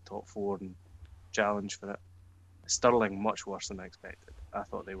easily get top 4 and challenge for it. Stirling, much worse than I expected. I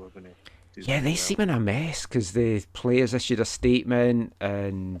thought they were going to do Yeah, they well. seem in a mess because the players issued a statement,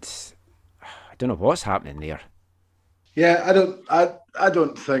 and I don't know what's happening there. Yeah, I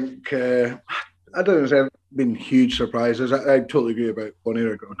don't think there's ever been huge surprises. I totally agree about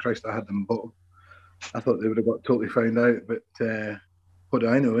Bonnier. Oh Christ, I had them bottom. I thought they would have got totally found out, but what do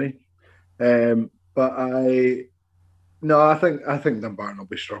I know, eh? But I think Dumbarton will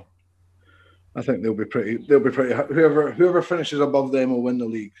be strong. I think they'll be pretty. Whoever finishes above them will win the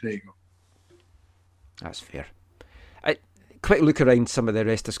league. There you go. That's fair. Quick look around some of the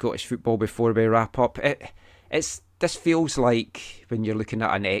rest of Scottish football before we wrap up. This feels like when you're looking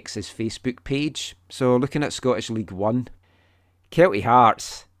at an ex's Facebook page. So looking at Scottish League 1, Kelty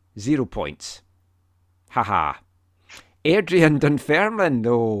Hearts, 0 points. Haha. Airdrie and Dunfermline,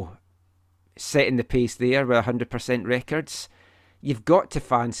 though, setting the pace there with 100% records. You've got to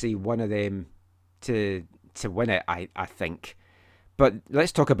fancy one of them to win it, I think. But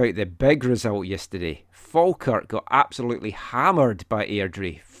let's talk about the big result yesterday. Falkirk got absolutely hammered by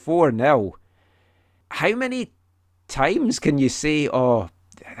Airdrie, 4-0. How many times can you say, oh,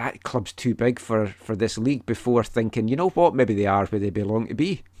 that club's too big for this league, before thinking, you know what, maybe they are where they belong to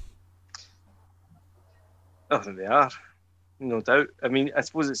be? I think they are, no doubt. I mean, I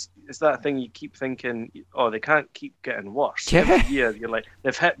suppose it's that thing you keep thinking, oh, they can't keep getting worse. Yeah. Every year you're like,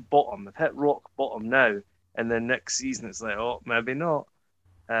 they've hit bottom, they've hit rock bottom now, and then next season it's like, oh, maybe not.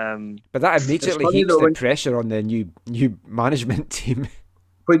 But that immediately funny heaps though, the pressure on the new management team.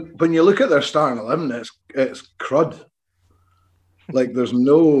 When you look at their starting 11, it's crud. Like there's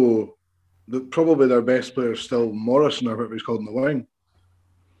no, probably their best player is still Morrison or whatever he's called in the wing,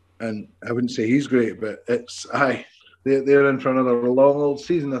 and I wouldn't say he's great, but they're in for another long old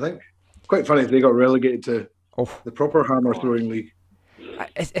season. I think. Quite funny if they got relegated to the proper hammer throwing league.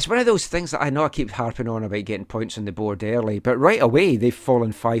 It's one of those things that I know I keep harping on about getting points on the board early, but right away they've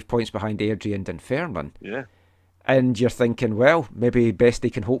fallen 5 points behind Airdrie and Dunfermline. Yeah. And you're thinking, well, maybe best they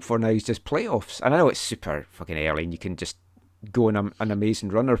can hope for now is just playoffs. And I know it's super fucking early and you can just go on an amazing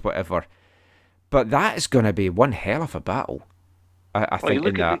run or whatever, but that is going to be one hell of a battle, I think,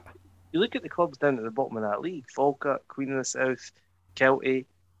 in that. You look at the clubs down at the bottom of that league, Falkirk, Queen of the South, Kelty,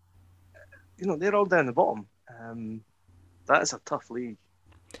 they're all down the bottom. That is a tough league.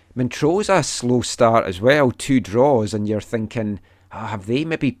 Montrose a slow start as well, 2 draws, and you're thinking, have they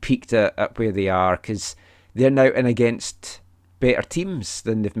maybe peaked at where they are? Because they're now in against better teams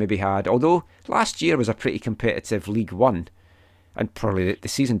than they've maybe had. Although last year was a pretty competitive League One, and probably the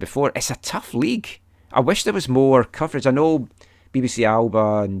season before. It's a tough league. I wish there was more coverage. I know BBC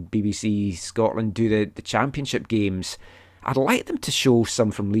Alba and BBC Scotland do the championship games. I'd like them to show some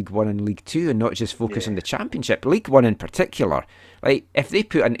from League 1 and League 2 and not just focus on the championship. League 1 in particular. Like, if they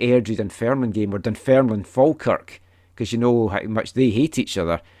put an Airdrie Dunfermline game or Dunfermline Falkirk, because you know how much they hate each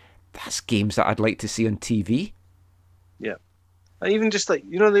other, that's games that I'd like to see on TV. Yeah. Even just like,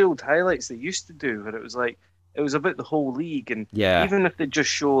 the old highlights they used to do where it was about the whole league, and even if they just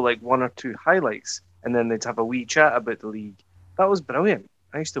show like 1 or 2 highlights and then they'd have a wee chat about the league, that was brilliant.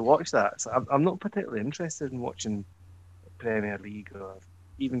 I used to watch that. So I'm not particularly interested in watching Premier League, or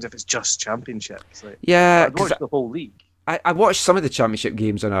even if it's just Championship. It's like, I'd watch the whole league. I watched some of the Championship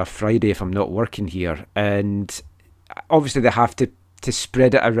games on a Friday if I'm not working here, and obviously they have to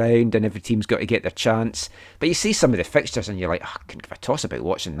spread it around and every team's got to get their chance, but you see some of the fixtures and you're like, I couldn't give a toss about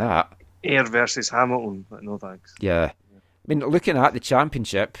watching that. Ayr versus Hamilton, but no thanks. Yeah. I mean, looking at the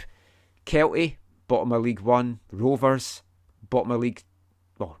Championship, Kelty, bottom of League 1, Rovers, bottom of League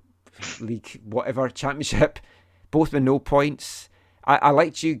whatever, Championship, both with no points. I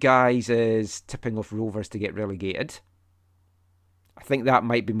liked you guys as tipping off Rovers to get relegated. I think that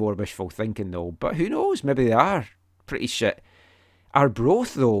might be more wishful thinking though, but who knows, maybe they are pretty shit.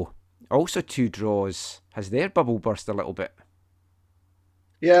 Arbroath though, also 2 draws. Has their bubble burst a little bit?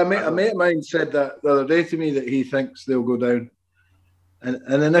 Yeah, a mate of mine said that the other day to me that he thinks they'll go down.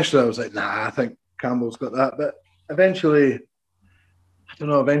 And initially I was like, nah, I think Campbell's got that. But eventually, I don't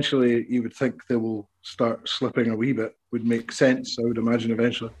know, eventually you would think they will start slipping a wee bit. Would make sense, I would imagine,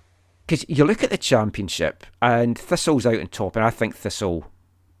 eventually. Because you look at the Championship and Thistle's out on top, and I think Thistle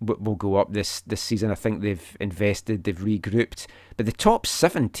will go up this season. I think they've invested, they've regrouped. But the top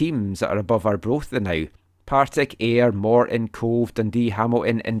 7 teams that are above Arbroath now, Partick, Ayr, Morton, Cove, Dundee,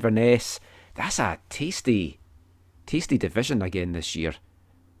 Hamilton, Inverness. That's a tasty division again this year.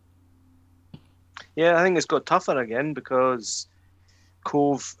 Yeah, I think it's got tougher again because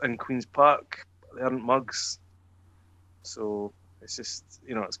Cove and Queen's Park, they aren't mugs. So it's just,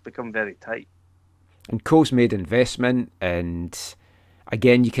 it's become very tight. And Cove's made investment, and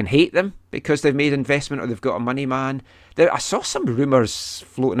Again, you can hate them because they've made investment or they've got a money man. I saw some rumours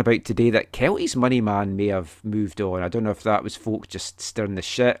floating about today that Kelty's money man may have moved on. I don't know if that was folk just stirring the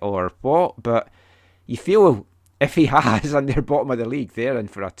shit or what, but you feel if he has and they're bottom of the league, they're in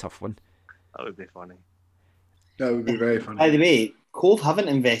for a tough one. That would be funny. That would be very funny. By the way, Cove haven't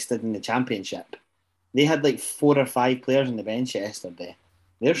invested in the Championship. They had like 4 or 5 players on the bench yesterday.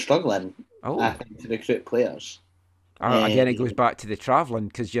 They're struggling, I think, to recruit players. Again, it goes back to the travelling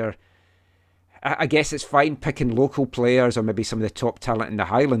because I guess it's fine picking local players or maybe some of the top talent in the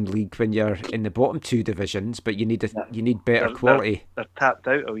Highland League when you're in the bottom 2 divisions, but you need better quality. They're tapped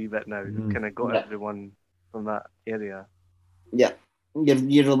out a wee bit now. They've kind of got everyone from that area. Yeah,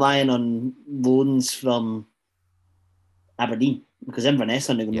 you're relying on loans from Aberdeen because Inverness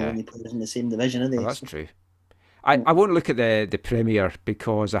aren't going to only players in the same division, are they? Oh, that's true. I won't look at the Premier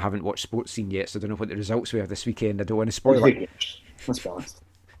because I haven't watched Sports Scene yet, so I don't know what the results were this weekend. I don't want to spoil it. Let's be honest.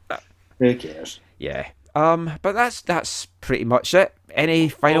 Who cares? Yeah. But that's pretty much it. Any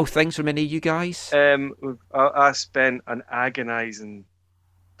final things from any of you guys? I spent an agonising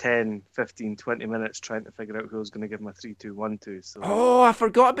 10, 15, 20 minutes trying to figure out who I was going to give my 3-2-1 to. So I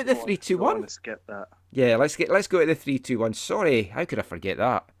forgot about the 3-2-1. I want to skip that. Yeah, let's go to the 3-2-1. Sorry, how could I forget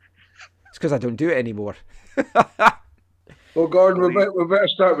that? It's because I don't do it anymore. Well, Gordon, we better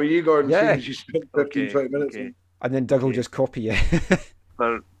start with you, Gordon. Yeah. Since you spent 20 minutes. Okay. And then Doug will just copy you.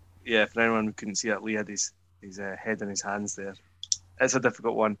 For anyone who couldn't see that, Lee had his head in his hands there. It's a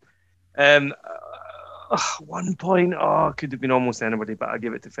difficult one. 1 point. Could have been almost anybody, but I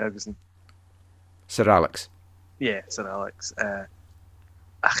give it to Ferguson. Sir Alex. Yeah, Sir Alex.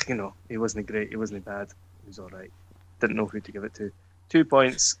 He wasn't great. He wasn't bad. He was all right. Didn't know who to give it to. 2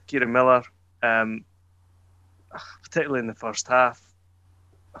 points, Kieran Miller. Particularly in the first half,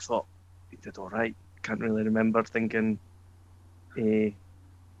 I thought he did all right. Can't really remember thinking he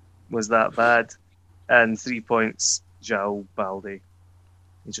was that bad. And 3 points, João Balde.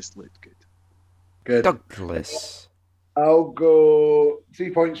 He just looked good. Good. Douglas. I'll go 3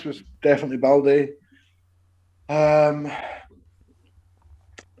 points was definitely Balde.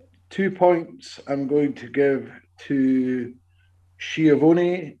 2 points I'm going to give to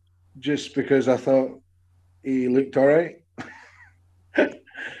Schiavone just because I thought he looked all right.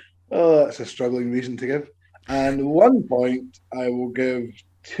 That's a struggling reason to give. And 1 point I will give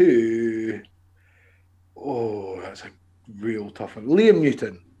to... that's a real tough one. Liam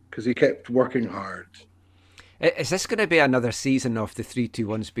Newton, because he kept working hard. Is this going to be another season of the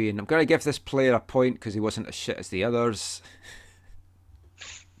 3-2-1s being, I'm going to give this player a point because he wasn't as shit as the others?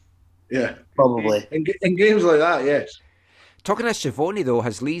 Yeah. Probably. In games like that, yes. Talking of Schiavone, though,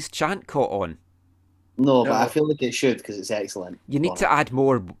 has Lee's chant caught on? No, but I feel like it should because it's excellent. You need to add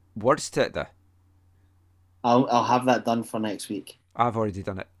more words to it, though. I'll have that done for next week. I've already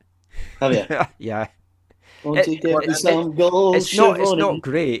done it. Have you? Yeah. It's not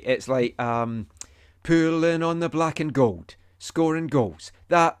great. It's like pulling on the black and gold, scoring goals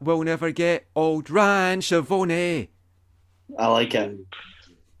that will never get old. Ryan Schiavone. I like it.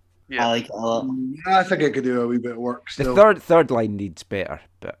 Yeah. I like it a lot. I think I could do a wee bit of work still. The third line needs better,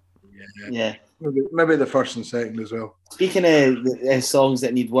 but Yeah. Maybe the first and second as well. Speaking of songs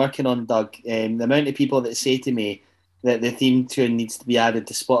that need working on, Doug, the amount of people that say to me that the theme tune needs to be added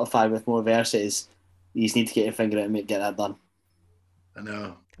to Spotify with more verses, you just need to get your finger out and get that done. I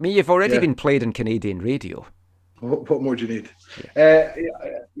know. I mean, you've already been played on Canadian radio. What more do you need?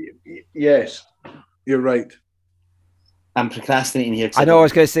 Yes, you're right. I'm procrastinating here. I know, I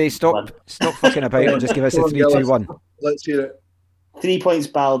was going to say, stop fucking about and just give us a 3-2-1. Let's hear it. 3 points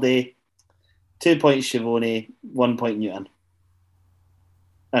Balde, 2 points Schiavone, 1 point Newton.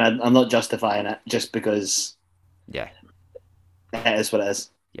 And I'm not justifying it just because it is what it is.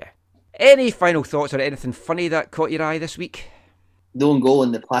 Yeah. Any final thoughts or anything funny that caught your eye this week? The own goal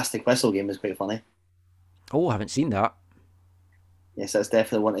in the plastic whistle game was quite funny. Oh, I haven't seen that. Yes, that's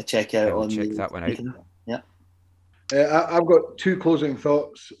definitely one to check out. Check that one out. Yeah. I've got 2 closing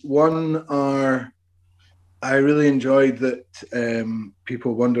thoughts. One are I really enjoyed that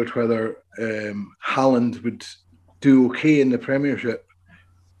people wondered whether Haaland would do okay in the Premiership.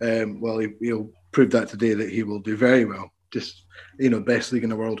 Well, he'll prove that today that he will do very well. Just, best league in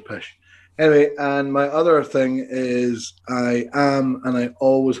the world pish. Anyway, and my other thing is I am, and I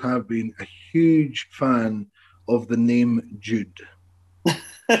always have been, a huge fan of the name Jude.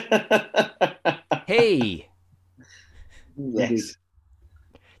 Hey! Yes.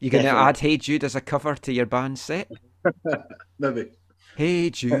 You going to add Hey Jude as a cover to your band set? Maybe. Hey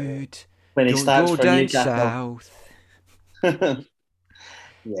Jude, When he don't starts go for down Newcastle. south.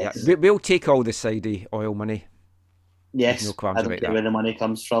 Yes. Yeah, we'll take all the Saudi oil money. Yes, No qualms I don't about care that. where the money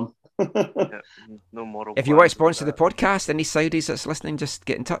comes from. Yeah, no moral. If you want to qualms sponsor about the podcast, any Saudis that's listening, just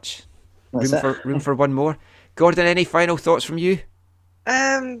get in touch. That's Room for one more. Gordon, any final thoughts from you?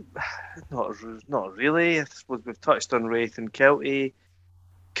 that. Not really. I suppose we've touched on Wraith and Kelty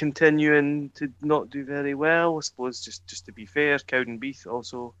continuing to not do very well. I suppose just to be fair, Cowdenbeath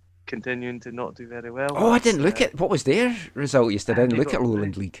also continuing to not do very well. Oh, I didn't look at what was their result yesterday. I didn't they look got- at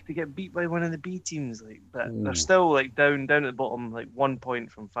Lowland League. They get beat by one of the B teams, but Ooh. they're still like down at the bottom, like 1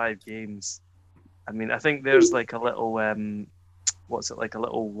 point from 5 games. I mean, I think there's like a little like a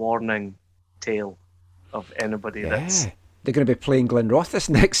little warning tale of anybody that's They're going to be playing Glenrothes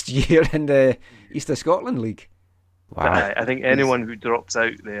next year in the East of Scotland League. Wow. I think anyone who drops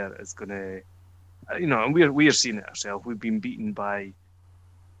out there is going to, and we're seeing it ourselves. We've been beaten by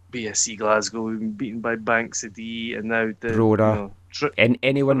BSC Glasgow, we've been beaten by Banks of D, and now the Brora. And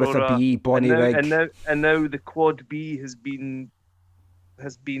anyone with a Aurora, B, Bonnyrigg. and now the quad B has been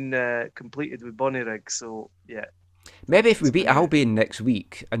completed with Bonnyrigg. So yeah, Maybe if we beat Albion next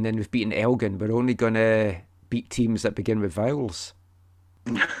week and then we've beaten Elgin, we're only going to beat teams that begin with vowels.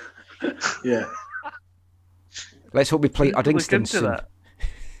 Yeah. Let's hope we play Look Uddingston into soon. that.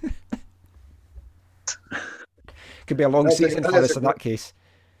 Could be a long That's a- season for that's us a- in that case.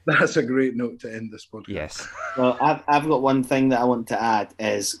 That's a great note to end this podcast. Yes. Well, I've got one thing that I want to add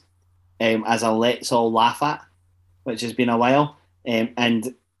is as a let's all laugh at, which has been a while,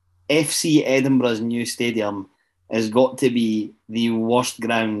 and FC Edinburgh's new stadium has got to be the worst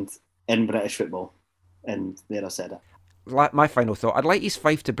ground in British football. And there I said it. My final thought, I'd like East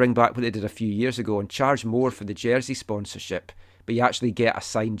Fife to bring back what they did a few years ago and charge more for the jersey sponsorship, but you actually get a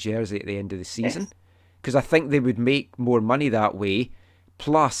signed jersey at the end of the season. Because I think they would make more money that way.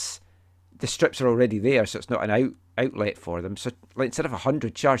 Plus, the strips are already there, so it's not an outlet for them. So like, instead of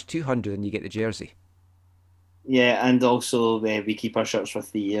 100, charge 200 and you get the jersey. Yeah, and also we keep our shirts for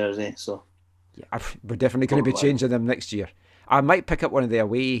 3 years, so. Yeah, we're definitely going to be changing them next year. I might pick up one of the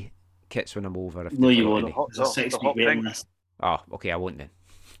away kits when I'm over. If No, they've you got won't. any. There's a 6 week waiting list. Oh, okay, I won't then.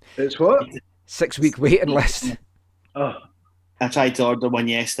 It's what? 6 week waiting list. Oh, I tried to order one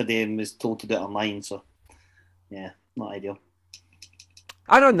yesterday and was told to do it online, so yeah, not ideal.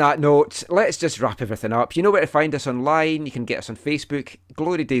 And on that note, let's just wrap everything up. You know where to find us online. You can get us on Facebook.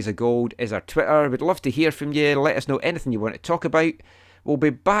 Glory Days of Gold is our Twitter. We'd love to hear from you. Let us know anything you want to talk about. We'll be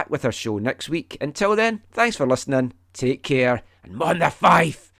back with our show next week. Until then, thanks for listening. Take care. And mon the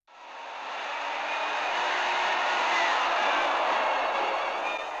Fife!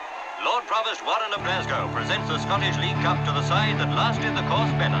 Lord Provost Warren of Glasgow presents the Scottish League Cup to the side that last did the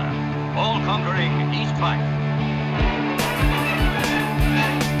course better. All-conquering East Fife.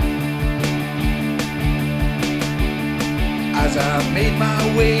 As I made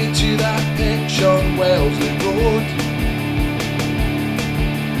my way to that pitch on Wellesley Road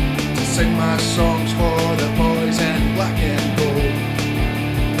to sing my songs for the boys in black and gold,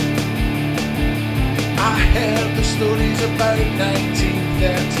 I heard the stories about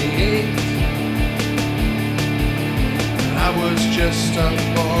 1938, and I was just a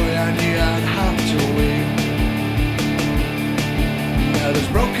boy, I knew I'd have to wait. Now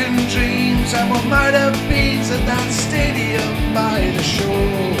there's broken dreams and what might have been at that stadium by the shore,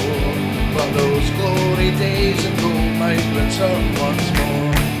 but those glory days of gold might return once